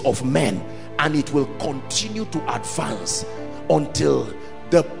race of men, and it will continue to advance until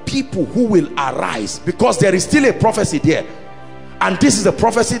the people who will arise, because there is still a prophecy there, and this is the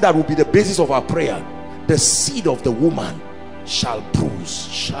prophecy that will be the basis of our prayer. The seed of the woman shall bruise,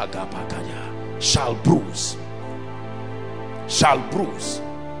 shall bruise,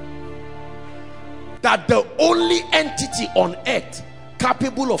 that the only entity on earth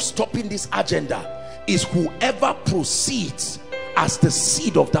capable of stopping this agenda is whoever proceeds as the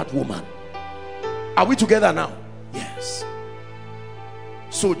seed of that woman. Are we together now? Yes.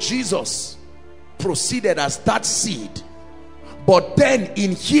 So Jesus proceeded as that seed, but then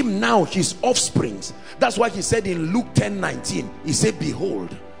in him now his offsprings. That's why he said in Luke 10:19, he said,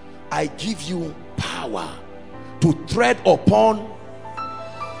 behold, I give you power to tread upon.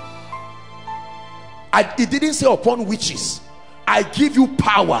 It didn't say upon witches. I give you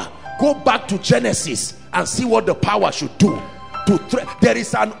power. Go back to Genesis and see what the power should do. There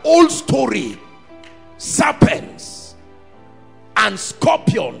is an old story. Serpents and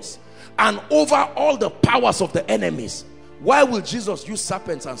scorpions and over all the powers of the enemies. Why will Jesus use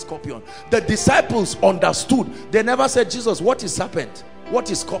serpents and scorpions? The disciples understood. They never said, Jesus, what is serpent? What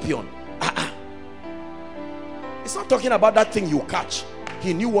is scorpion? It's not talking about that thing you catch.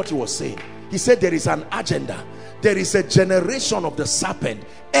 He knew what he was saying. He said there is an agenda. There is a generation of the serpent.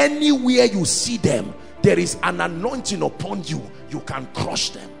 Anywhere you see them, there is an anointing upon you. You can crush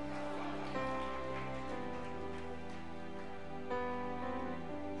them.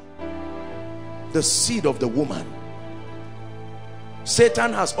 The seed of the woman.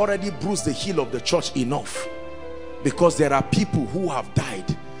 Satan has already bruised the heel of the church enough, because there are people who have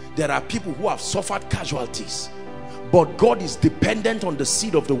died. There are people who have suffered casualties, but God is dependent on the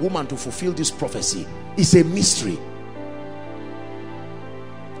seed of the woman to fulfill this prophecy. It's a mystery.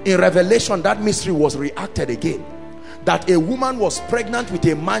 In Revelation, that mystery was reacted again, that a woman was pregnant with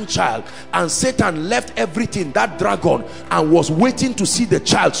a man child, and Satan left everything, that dragon, and was waiting to see the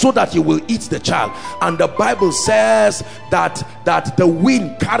child so that he will eat the child. And the Bible says that the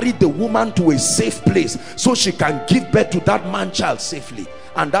wind carried the woman to a safe place so she can give birth to that man child safely,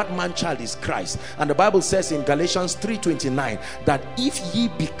 and that man child is Christ. And the Bible says in Galatians 3:29 that if ye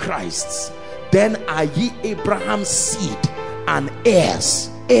be Christ's, then are ye Abraham's seed and heirs,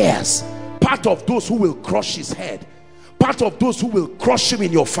 part of those who will crush his head, part of those who will crush him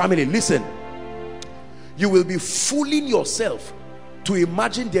in your family. Listen, you will be fooling yourself to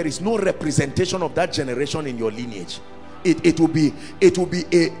imagine there is no representation of that generation in your lineage. It will be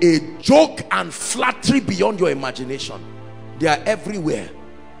a joke and flattery beyond your imagination. They are everywhere.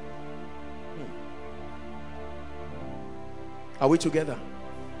 Are we together?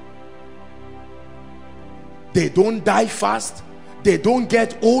 They don't die fast. They don't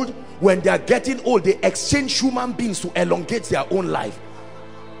get old. When they are getting old, they exchange human beings to elongate their own life.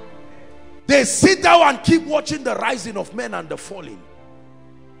 They sit down and keep watching the rising of men and the falling.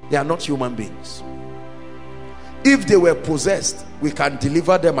 They are not human beings. If they were possessed, we can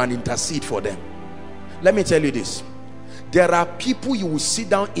deliver them and intercede for them. Let me tell you this. There are people you will sit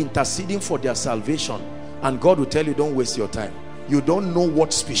down interceding for their salvation, and God will tell you, don't waste your time. You don't know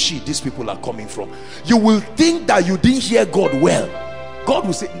what species these people are coming from. You will think that you didn't hear God well. God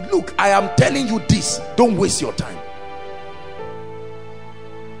will say, look, I am telling you this. Don't waste your time.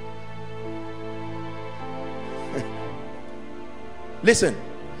 Listen,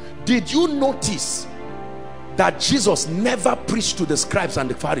 did you notice that Jesus never preached to the scribes and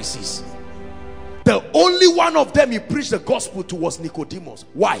the Pharisees? The only one of them he preached the gospel to was Nicodemus.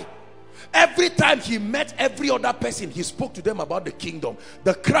 Why? Every time he met every other person, he spoke to them about the kingdom,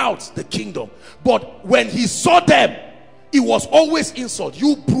 the crowds, the kingdom. But when he saw them, it was always insult.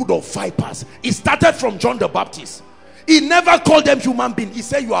 You brood of vipers. It started from John the Baptist. He never called them human beings. He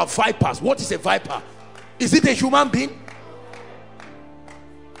said, you are vipers. What is a viper? Is it a human being?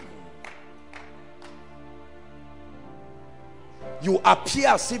 You appear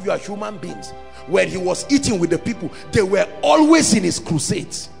as if you are human beings. When he was eating with the people, they were always in his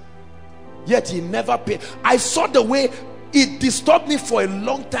crusades. Yet he never paid. I saw the way it disturbed me for a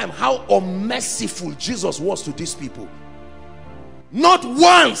long time, how unmerciful Jesus was to these people. Not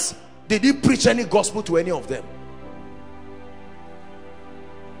once did he preach any gospel to any of them.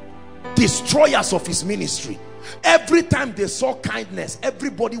 destroyers of his ministry. Every time they saw kindness,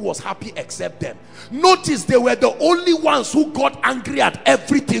 everybody was happy except them. Notice they were the only ones who got angry at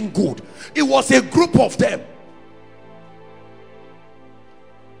everything good. It was a group of them.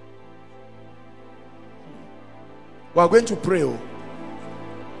 We are going to pray. We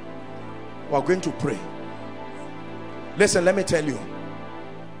are going to pray. Listen, let me tell you,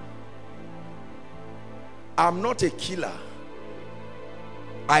 I'm not a killer.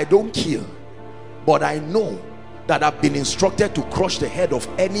 I don't kill, but I know that I've been instructed to crush the head of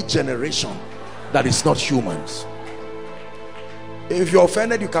any generation that is not humans. If you're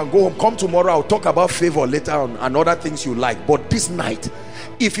offended, you can go home. Come tomorrow, I'll talk about favor later on and other things you like. But this night,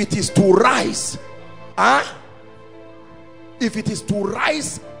 if it is to rise, if it is to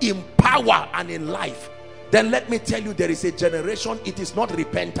rise in power and in life, then let me tell you, there is a generation, it is not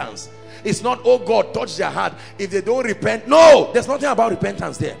repentance. It's not, oh God, touch their heart. If they don't repent, no, there's nothing about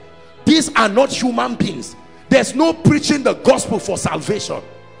repentance there. These are not human beings. There's no preaching the gospel for salvation.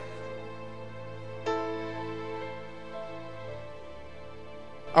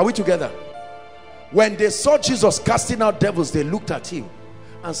 Are we together? When they saw Jesus casting out devils, they looked at him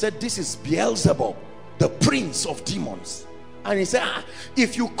and said, this is Beelzebub, the prince of demons. And he said,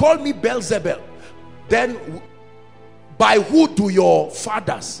 if you call me Beelzebub, then by who do your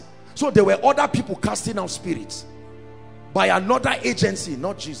fathers? So there were other people casting out spirits by another agency,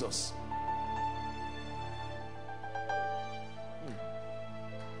 not Jesus.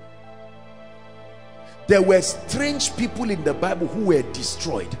 There were strange people in the Bible who were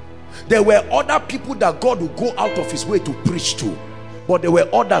destroyed. There were other people that God would go out of his way to preach to, but there were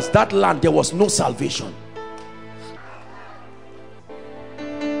others, that land, there was no salvation.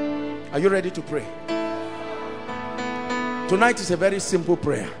 Are you ready to pray? Tonight is a very simple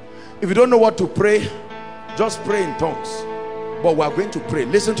prayer. If you don't know what to pray, just pray in tongues. But we are going to pray.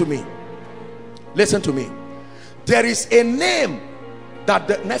 Listen to me. Listen to me. There is a name that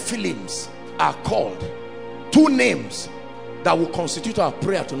the Nephilims are called. Two names that will constitute our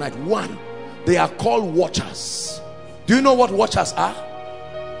prayer tonight. One, they are called watchers. Do you know what watchers are?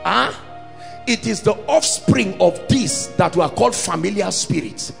 It is the offspring of these that were called familiar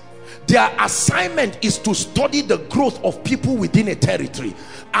spirits. Their assignment is to study the growth of people within a territory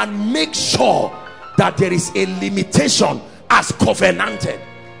and make sure that there is a limitation as covenanted.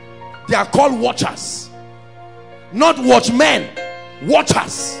 They are called watchers, not watchmen,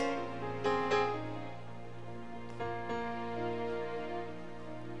 watchers.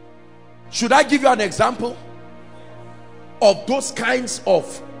 Should I give you an example of those kinds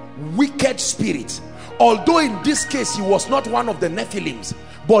of wicked spirits? Although in this case he was not one of the Nephilims,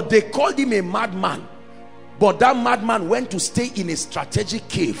 but they called him a madman. But that madman went to stay in a strategic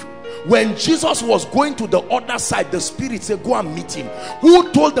cave. When Jesus was going to the other side, the spirit said, go and meet him.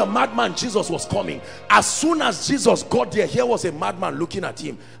 Who told the madman Jesus was coming? As soon as Jesus got there, here was a madman looking at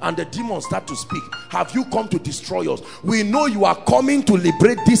him, and the demons start to speak. Have you come to destroy us? We know you are coming to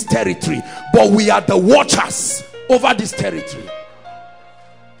liberate this territory, but we are the watchers over this territory.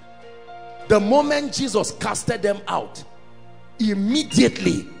 The moment Jesus casted them out,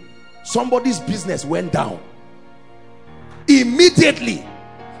 immediately somebody's business went down. Immediately.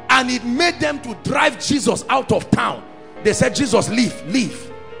 And it made them to drive Jesus out of town. They said, Jesus, leave, leave,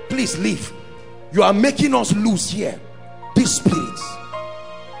 please leave. You are making us lose here. These spirits.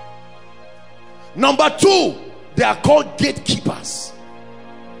 Number two, they are called gatekeepers.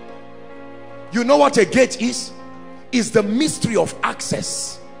 You know what a gate is? It's the mystery of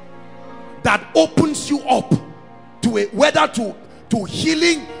access that opens you up to a, whether to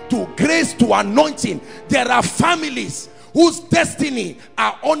healing, to grace, to anointing. There are families whose destiny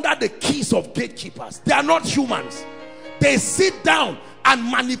are under the keys of gatekeepers. They are not humans. They sit down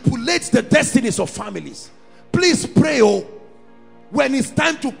and manipulate the destinies of families. Please pray. Oh, when it's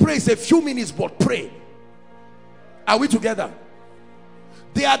time to pray, it's a few minutes, but pray. Are we together?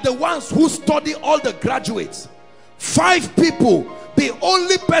 They are the ones who study all the graduates. 5 people, the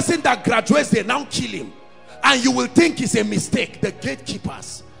only person that graduates, they now kill him, and you will think it's a mistake. The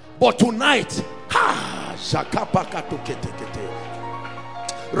gatekeepers. But tonight,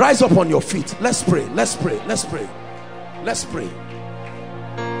 rise up on your feet. Let's pray. Let's pray. Let's pray. Let's pray.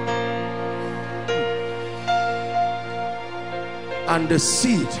 And the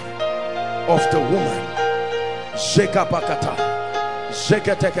seed of the woman, Shekapakata,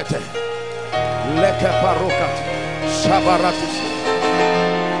 Sheketekete, Lekaparokat, Shabaratus.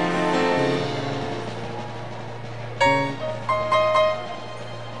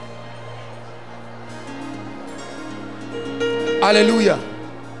 Hallelujah.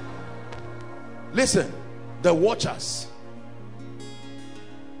 Listen, the watchers,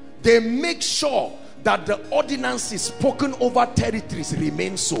 they make sure that the ordinances spoken over territories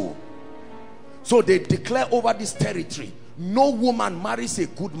remain so. So they declare over this territory, no woman marries a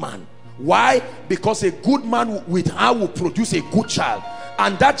good man. Why? Because a good man with her will produce a good child,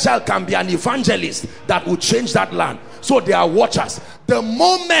 and that child can be an evangelist that will change that land. So they are watchers. The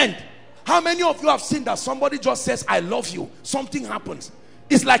moment, how many of you have seen that somebody just says I love you, something happens?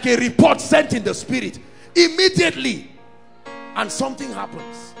 It's like a report sent in the spirit immediately, and something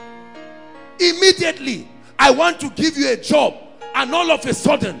happens immediately. I want to give you a job, and all of a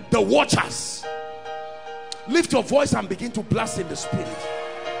sudden the watchers. Lift your voice and begin to blast in the spirit.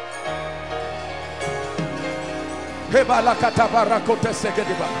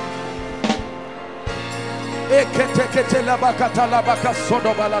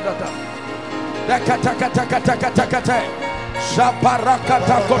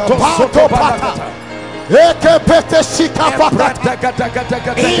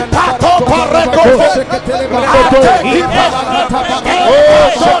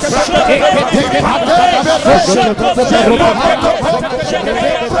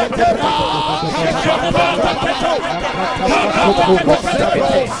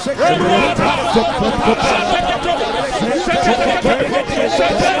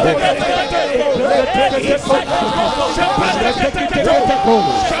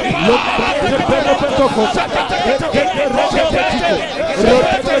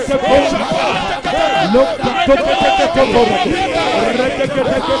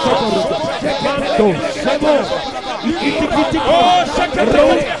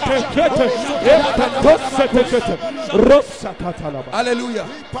 Hallelujah.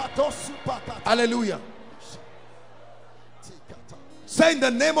 Hallelujah. Say in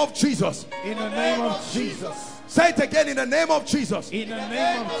the name of Jesus. In the name of Jesus. Say it again, in the name of Jesus. In the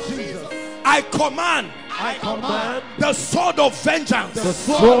name of Jesus. I command the sword of vengeance,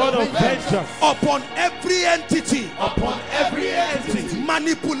 upon every entity,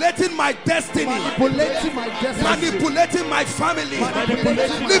 manipulating my destiny, manipulating my family.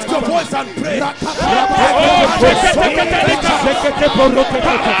 Lift your voice and pray.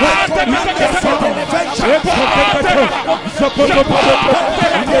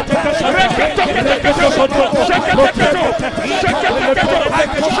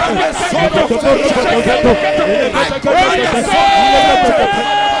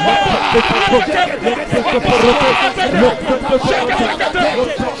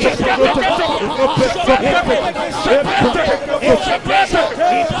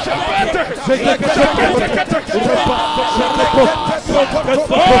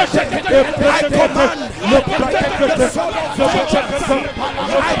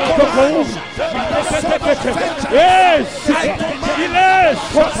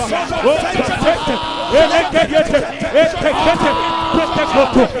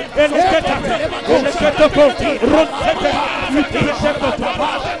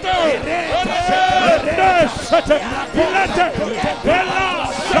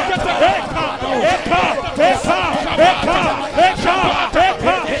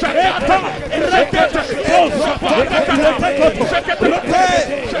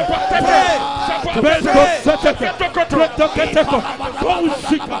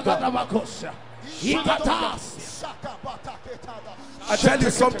 I tell you,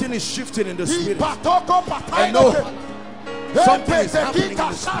 something is shifting in the spirit. I know something is happening in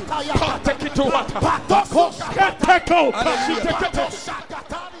the spirit.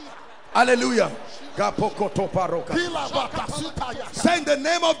 Hallelujah. Say in the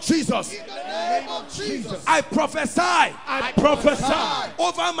name of Jesus. I prophesy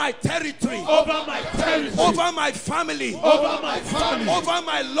over my territory, over my family, over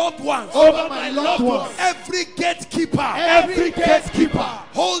my loved ones, every gatekeeper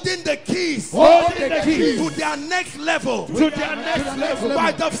holding the keys to their next level,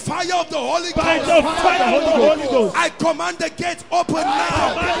 by the fire of the Holy Ghost. I command the gates open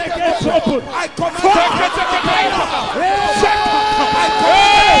now. I command the gates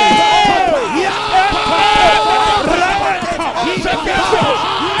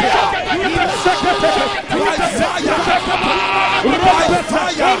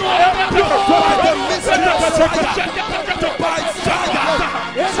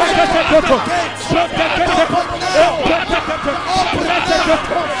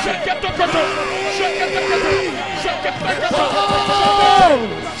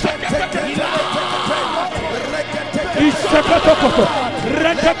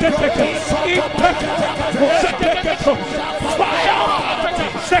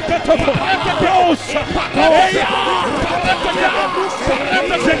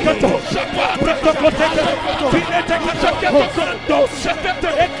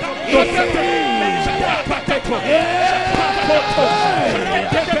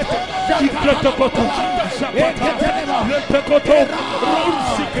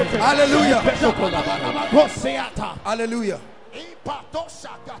Hallelujah. Hallelujah.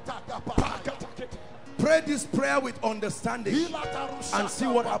 Pray this prayer with understanding and see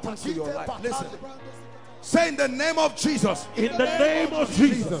what happens to your life. Listen. Say in the name of Jesus. In the name of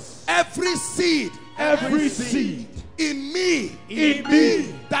Jesus. Every seed in me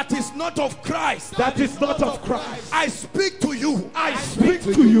that is not of Christ, I speak to you.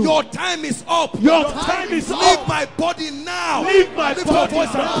 Your time is up. Leave my body now. Lift your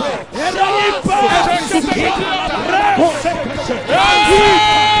voice and pray.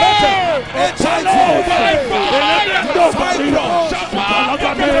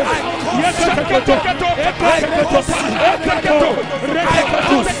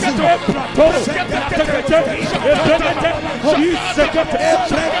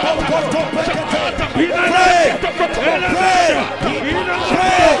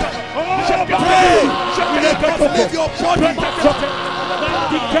 Leave your body.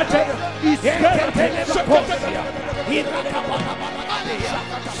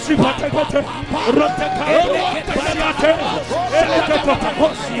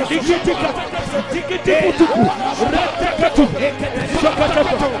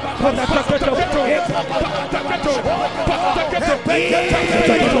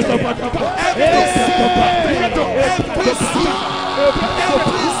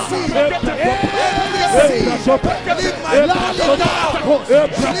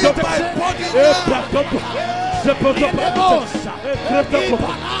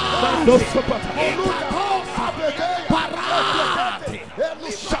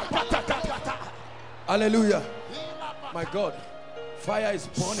 Hallelujah. My God, fire is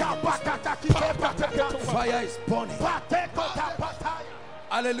burning. Fire is burning.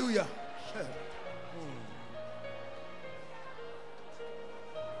 Hallelujah.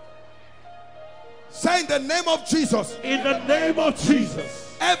 Say in the name of Jesus. In the name of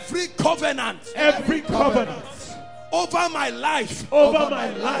Jesus. Every covenant over my life.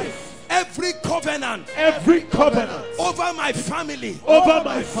 Every covenant over my family.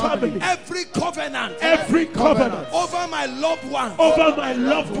 Every covenant over my loved one.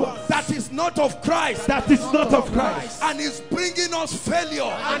 That is not of Christ. And is bringing us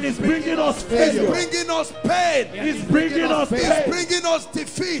failure. Is bringing us pain. Is bringing us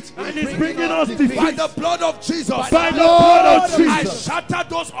defeat. By the blood of Jesus. I shatter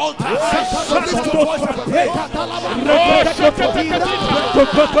those altars. Lift your voice and pray.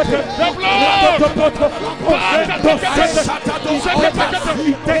 The blood! I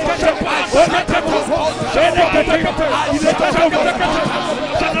shatter those altars.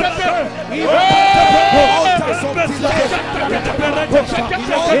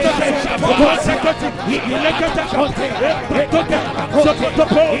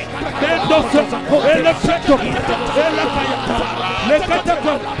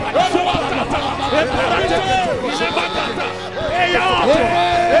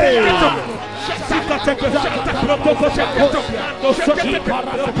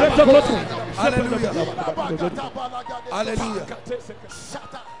 Hallelujah. Hallelujah.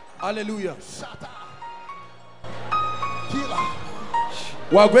 Hallelujah.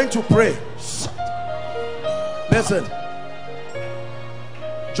 We are going to pray. Listen.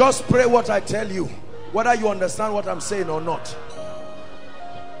 Just pray what I tell you, whether you understand what I'm saying or not.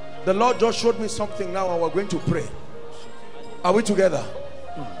 The Lord just showed me something now and we're going to pray. Are we together?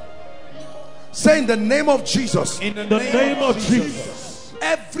 Say in the name of Jesus. In the name of Jesus.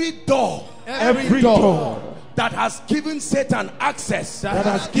 Every door that has given Satan access,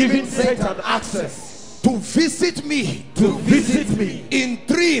 to visit me in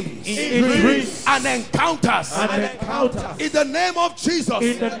dreams and encounters. In the name of Jesus.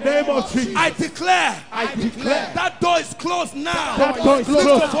 I declare that door is closed now. Lift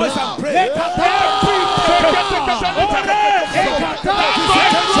your voice and pray.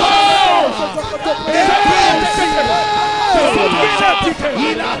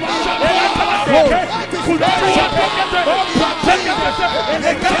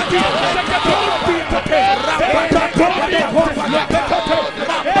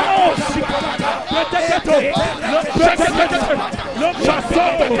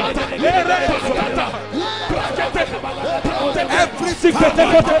 Every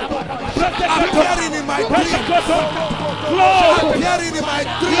appearing in my dreams, appearing in my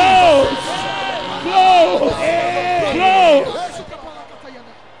dreams.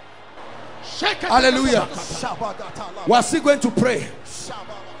 Hallelujah. We are still going to pray.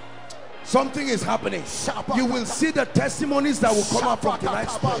 Something is happening. You will see the testimonies that will come out from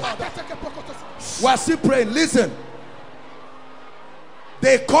tonight's prayer. We are still praying. Listen.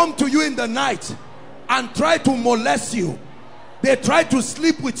 They come to you in the night and try to molest you. They try to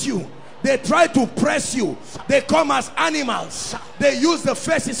sleep with you. They try to press you. They come as animals. They use the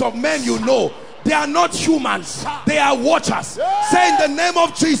faces of men you know. They are not humans. They are watchers. Say in the name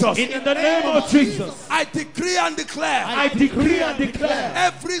of Jesus. In the name of Jesus. I decree and declare. I decree and declare.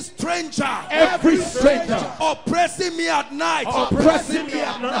 Every stranger. Every stranger. Oppressing me at night. Oppressing me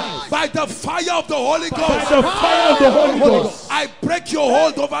at night. By the fire of the Holy Ghost. By the fire of the Holy Ghost. I break your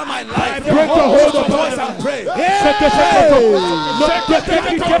hold over my life. I break your hold over my life. And pray.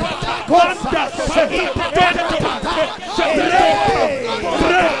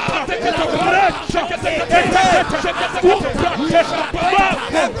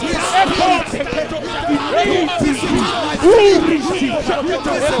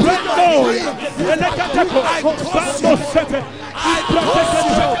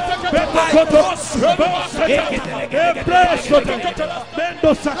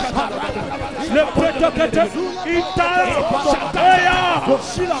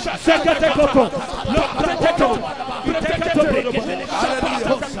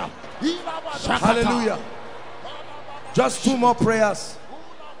 Hallelujah. Just 2 more prayers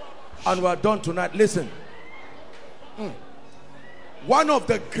and we're done tonight. Listen. One of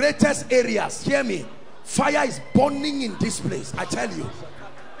the greatest areas, hear me, fire is burning in this place. I tell you,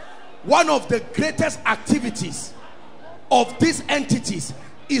 one of the greatest activities of these entities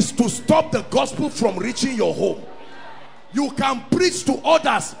is to stop the gospel from reaching your home. You can preach to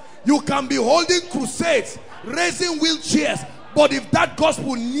others, you can be holding crusades, raising wheelchairs, but if that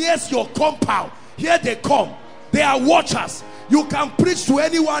gospel nears your compound, here they come. They are watchers. You can preach to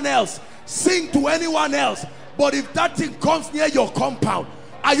anyone else, sing to anyone else, but if that thing comes near your compound,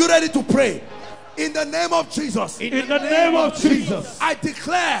 are you ready to pray? In the name of Jesus. In the name of Jesus. I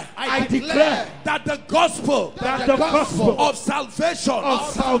declare that the gospel of salvation,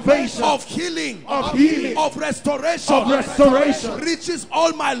 of healing, of restoration, reaches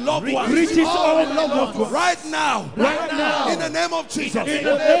all my loved ones. Right now. In the name of Jesus.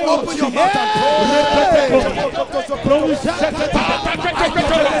 Open your mouth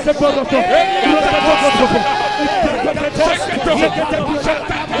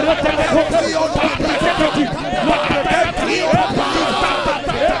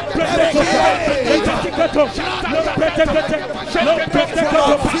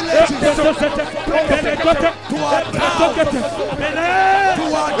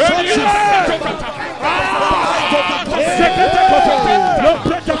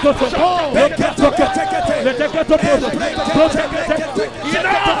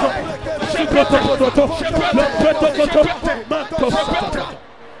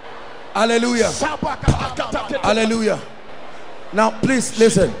Hallelujah. Hallelujah. Now please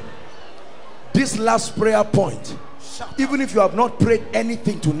listen. This last prayer point, even if you have not prayed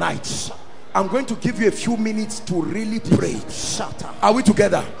anything tonight, I'm going to give you a few minutes to really pray. Are we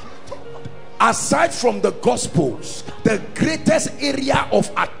together? Aside from the gospel, the greatest area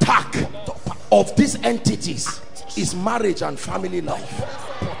of attack of these entities is marriage and family life.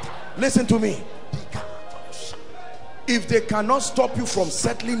 Listen to me. If they cannot stop you from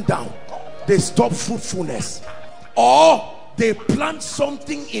settling down, they stop fruitfulness, or they plant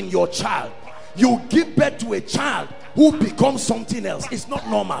something in your child. You give birth to a child who becomes something else. It's not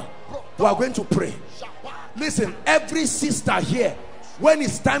normal. We are going to pray. Listen, every sister here, when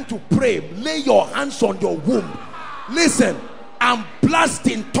it's time to pray, lay your hands on your womb. Listen, and blast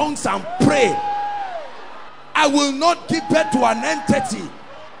in tongues and pray. I will not give birth to an entity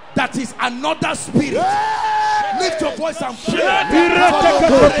that is another spirit. Lift your voice and pray.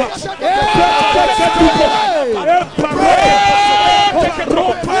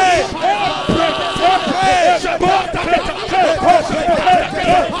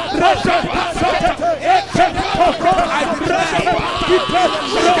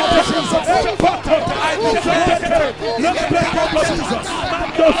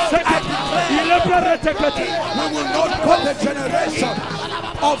 We will not put the generation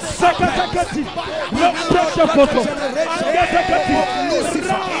of serpents. We will not put the generation of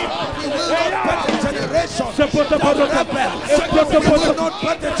Lucifer. We will not put the generation of rebels. We will not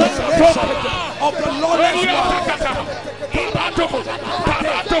put the generation of the lawless one.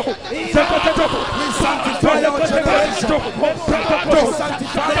 We sanctify our generation. We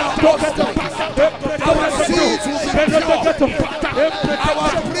sanctify our destiny. Our seeds will be pure.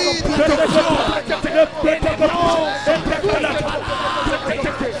 Our breed will be pure.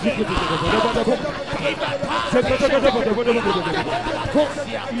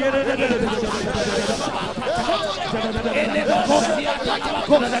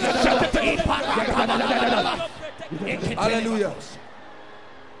 Hallelujah.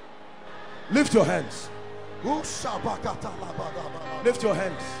 Lift your hands. Lift your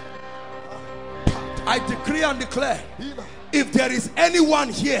hands. I decree and declare, if there is anyone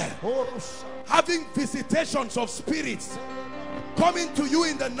here having visitations of spirits coming to you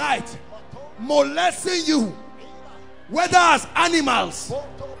in the night, molesting you, whether as animals,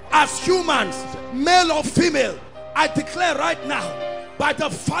 as humans, male or female, I declare right now, by the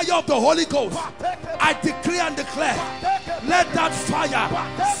fire of the Holy Ghost, I decree and declare, let that fire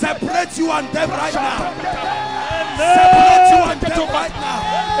separate you and them right now. Separate you and them right now.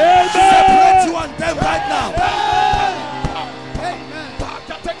 Separate you and them right now.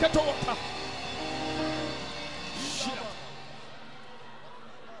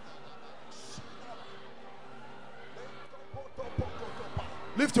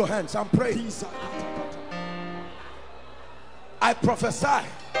 Lift your hands and pray. I prophesy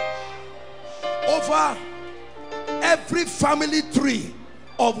over every family tree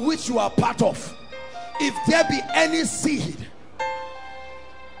of which you are part of. If there be any seed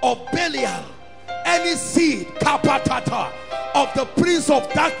of Belial, any seed kapatata of the prince of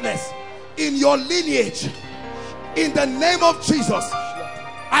darkness in your lineage, in the name of Jesus,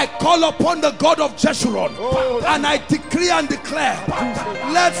 I call upon the God of Jeshurun and I decree and declare,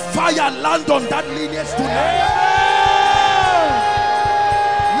 let fire land on that lineage tonight.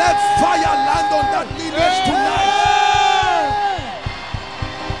 Let fire land on that lineage tonight.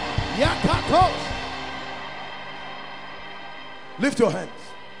 Lift your hands.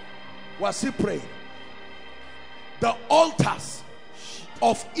 We're still praying. The altars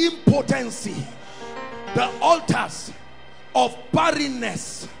of impotency, the altars of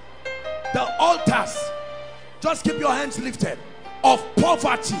barrenness, the altars, just keep your hands lifted, of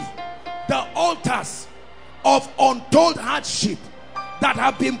poverty, the altars of untold hardship that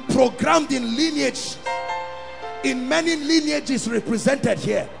have been programmed in lineage, in many lineages represented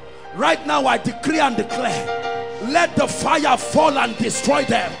here. Right now I decree and declare, let the fire fall and destroy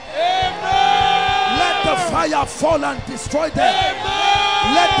them. Amen. Let the fire fall and destroy them.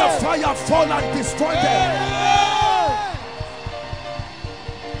 Amen. Let the fire fall and destroy them.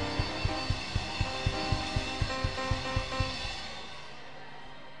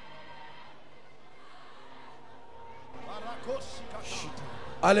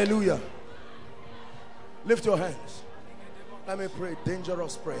 Hallelujah. Lift your hands. Let me pray.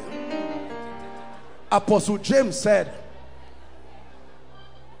 Dangerous prayer. Apostle James said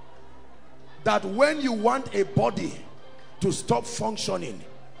that when you want a body to stop functioning,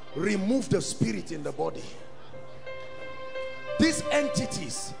 remove the spirit in the body. These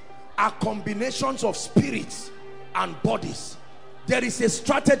entities are combinations of spirits and bodies. There is a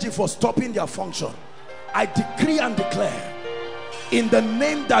strategy for stopping their function. I decree and declare, in the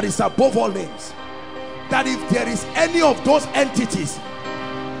name that is above all names, that if there is any of those entities,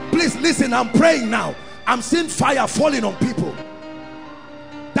 please listen, I'm praying now, I'm seeing fire falling on people,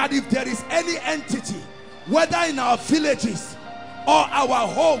 that if there is any entity, whether in our villages or our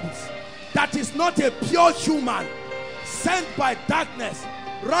homes, that is not a pure human sent by darkness,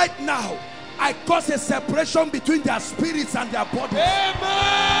 right now I cause a separation between their spirits and their bodies. Amen.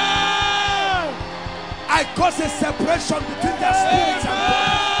 I cause a separation between their spirits and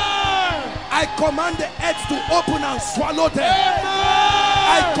bodies. I command the earth to open and swallow them.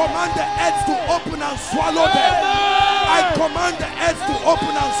 I command the earth to open and swallow them. I command the earth to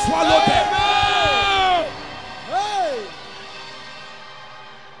open and swallow them.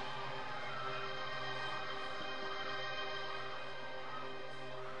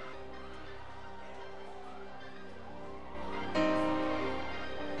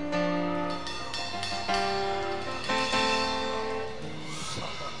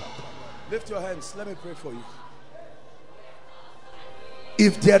 Lift your hands. Let me pray for you.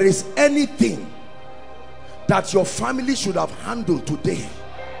 If there is anything that your family should have handled today,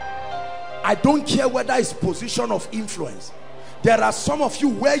 I don't care whether it's position of influence. There are some of you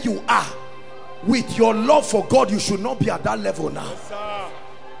where you are, with your love for God, you should not be at that level now.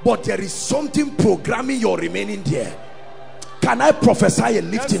 But there is something programming your remaining there. Can I prophesy a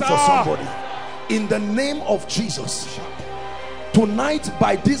lifting for somebody? In the name of Jesus, tonight,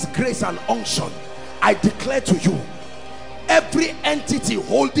 by this grace and unction, I declare to you, every entity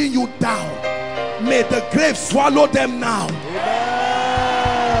holding you down, may the grave swallow them now.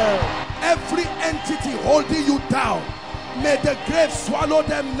 Amen. Every entity holding you down, may the grave swallow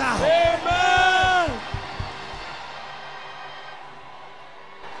them now. Amen.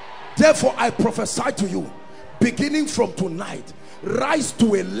 Therefore I prophesy to you, beginning from tonight, rise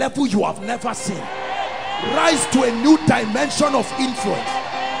to a level you have never seen. Rise to a new dimension of influence.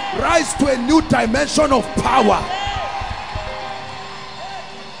 Rise to a new dimension of power.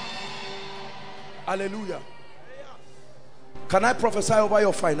 Hallelujah. Can I prophesy over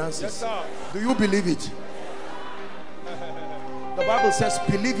your finances? Yes, sir. Do you believe it? The Bible says,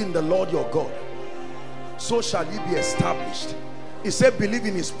 believe in the Lord your God, so shall ye be established. He said, believe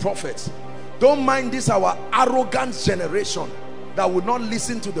in his prophets. Don't mind this our arrogant generation that would not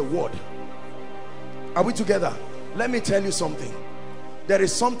listen to the word. Are we together? Let me tell you something. There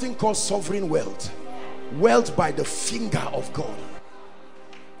is something called sovereign wealth. Wealth by the finger of God.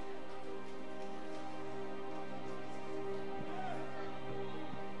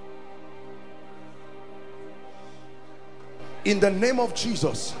 In the name of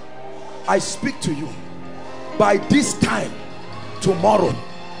Jesus, I speak to you. By this time tomorrow,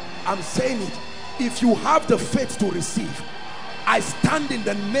 I'm saying it, if you have the faith to receive, I stand in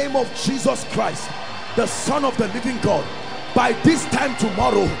the name of Jesus Christ, the Son of the living God. By this time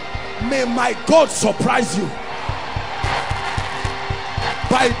tomorrow, may my God surprise you.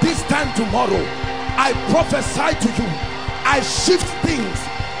 By this time tomorrow, I prophesy to you, I shift things,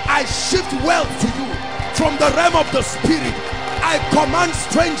 I shift wealth to you from the realm of the spirit. I command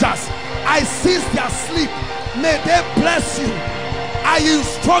strangers, I seize their sleep, may they bless you. I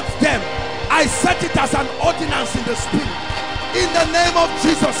instruct them, I set it as an ordinance in the spirit, in the name of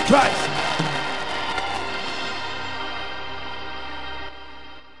Jesus Christ.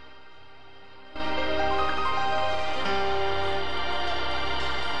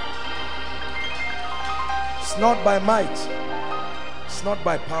 It's not by might, it's not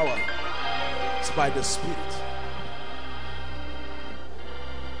by power, it's by the Spirit.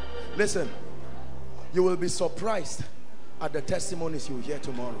 Listen, you will be surprised at the testimonies you will hear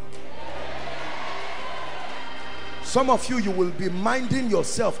tomorrow. Some of you, you will be minding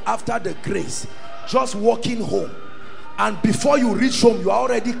yourself after the grace, just walking home, and before you reach home, you are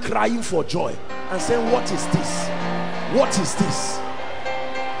already crying for joy and saying, what is this? What is this?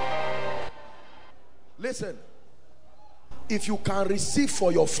 Listen, if you can receive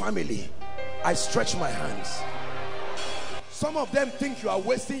for your family, I stretch my hands. Some of them think you are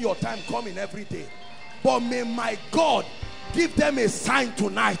wasting your time coming every day, but may my God give them a sign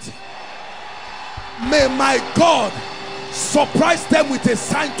tonight. May my God surprise them with a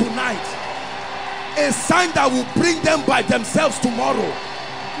sign tonight, a sign that will bring them by themselves tomorrow.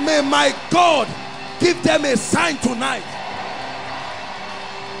 May my God give them a sign tonight.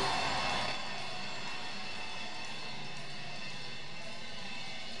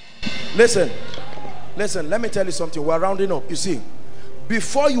 Listen, let me tell you something. We're rounding up. You see,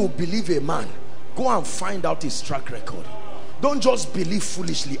 before you believe a man, go and find out his track record. Don't just believe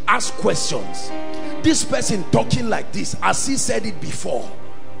foolishly. Ask questions. This person talking like this, as he said it before,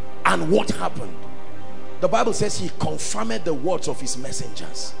 and what happened? The Bible says he confirmed the words of his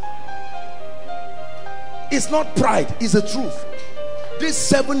messengers. It's not pride, it's the truth. These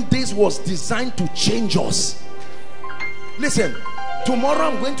 7 days was designed to change us. Listen, tomorrow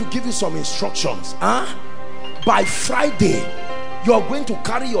I'm going to give you some instructions. By Friday, you are going to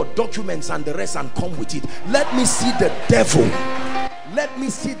carry your documents and the rest and come with it. Let me see the devil. Let me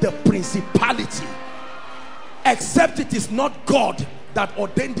see the principality. Except it is not God that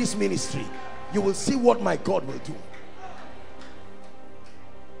ordained this ministry, you will see what my God will do.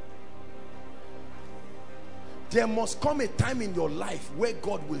 There must come a time in your life where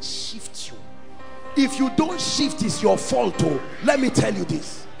God will shift you. If you don't shift, it's your fault. Oh, let me tell you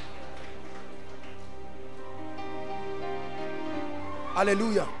this.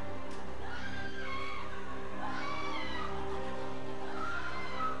 Hallelujah.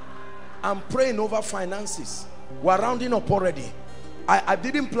 I'm praying over finances. We're rounding up already. I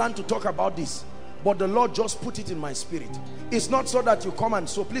didn't plan to talk about this, but the Lord just put it in my spirit. It's not so that you come and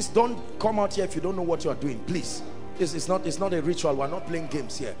so please don't come out here if you don't know what you are doing. Please, it's not a ritual. We're not playing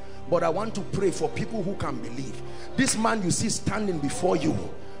games here, but I want to pray for people who can believe. This man you see standing before you,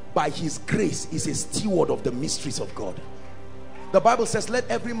 by his grace, is a steward of the mysteries of God. The Bible says, let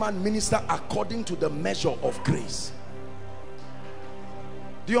every man minister according to the measure of grace.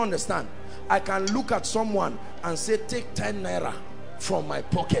 Do you understand? I can look at someone and say, take 10 naira from my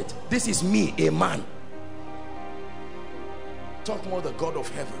pocket. This is me, a man. Talk more the God of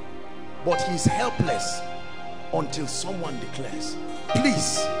heaven. But he's helpless until someone declares.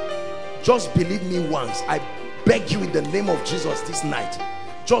 Please, just believe me once. I beg you in the name of Jesus this night.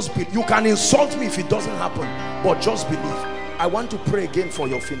 Just be, you can insult me if it doesn't happen, but just believe. I want to pray again for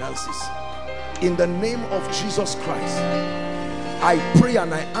your finances. In the name of Jesus Christ, I pray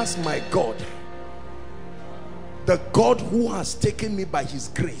and I ask my God, The God who has taken me by his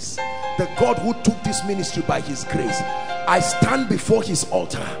grace, the God who took this ministry by his grace, I stand before his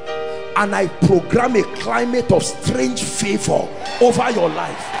altar and I program a climate of strange favor over your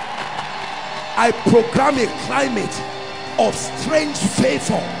life. I program a climate of strange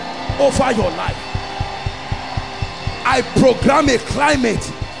favor over your life. I program a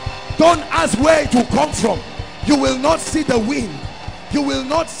climate. Don't ask where it will come from. You will not see the wind, you will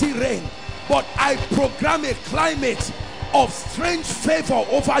not see rain, but I program a climate of strange favor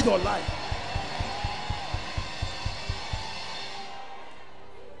over your life.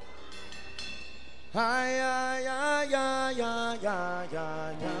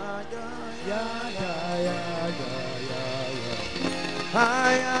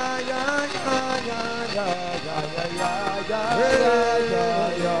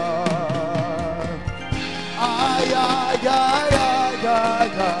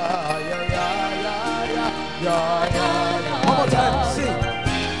 One more time, sing.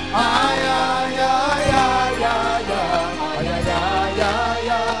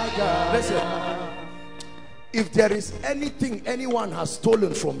 Listen, if there is anything anyone has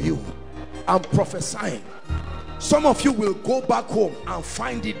stolen from you, I'm prophesying, some of you will go back home and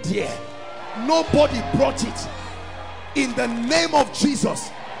find it there. Nobody brought it. In the name of Jesus,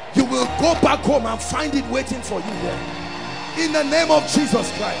 you will go back home and find it waiting for you here. In the name of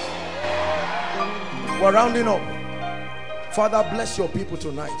Jesus Christ. We're rounding up. Father, bless your people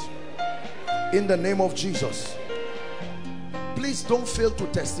tonight. In the name of Jesus. Please don't fail to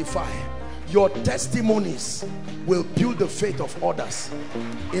testify. Your testimonies will build the faith of others.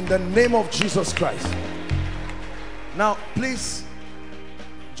 In the name of Jesus Christ. Now, please,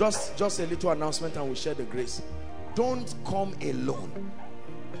 just a little announcement and we'll share the grace. Don't come alone.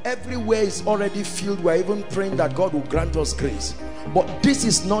 Everywhere is already filled. We're even praying that God will grant us grace. But this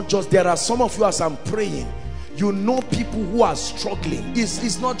is not just, there are some of you, as I'm praying, you know people who are struggling.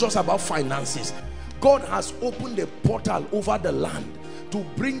 It's not just about finances. God has opened a portal over the land to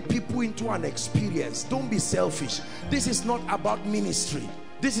bring people into an experience. Don't be selfish. This is not about ministry.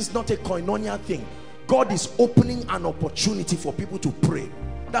 This is not a koinonia thing. God is opening an opportunity for people to pray.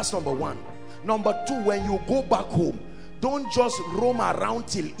 That's number one. Number two, when you go back home, don't just roam around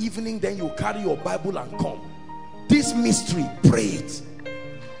till evening, then you carry your Bible and come. This mystery, pray it.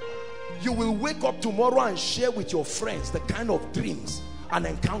 You will wake up tomorrow and share with your friends the kind of dreams and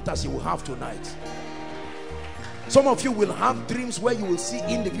encounters you will have tonight. Some of you will have dreams where you will see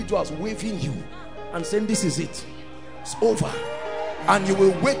individuals waving you and saying, this is it, it's over. And you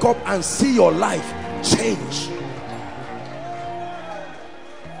will wake up and see your life change.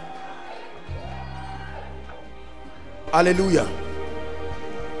 Hallelujah.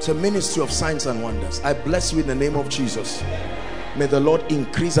 It's a ministry of signs and wonders. I bless you in the name of Jesus. May the Lord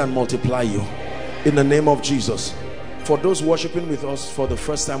increase and multiply you in the name of Jesus. For those worshiping with us for the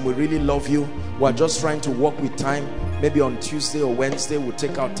first time, we really love you. We're just trying to work with time. Maybe on Tuesday or Wednesday we'll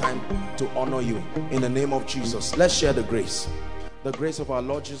take our time to honor you in the name of Jesus. Let's share the grace. The grace of our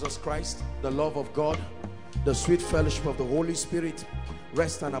Lord Jesus Christ, the love of God, the sweet fellowship of the Holy Spirit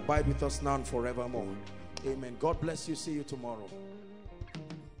rest and abide with us now and forevermore. Amen. God bless you. See you tomorrow.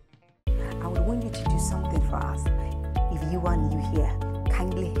 I would want you to do something for us. If you are new here,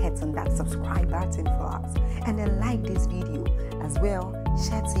 kindly hit on that subscribe button for us, and then like this video as well.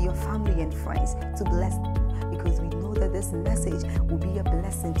 Share to your family and friends to bless them, because we know that this message will be a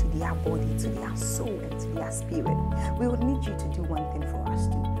blessing to their body, to their soul, and to their spirit. We would need you to do one thing for us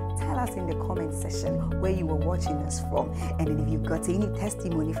too. Tell us in the comment section where you were watching us from, and then if you've got any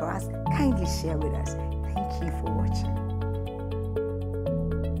testimony for us, kindly share with us. Thank you for watching.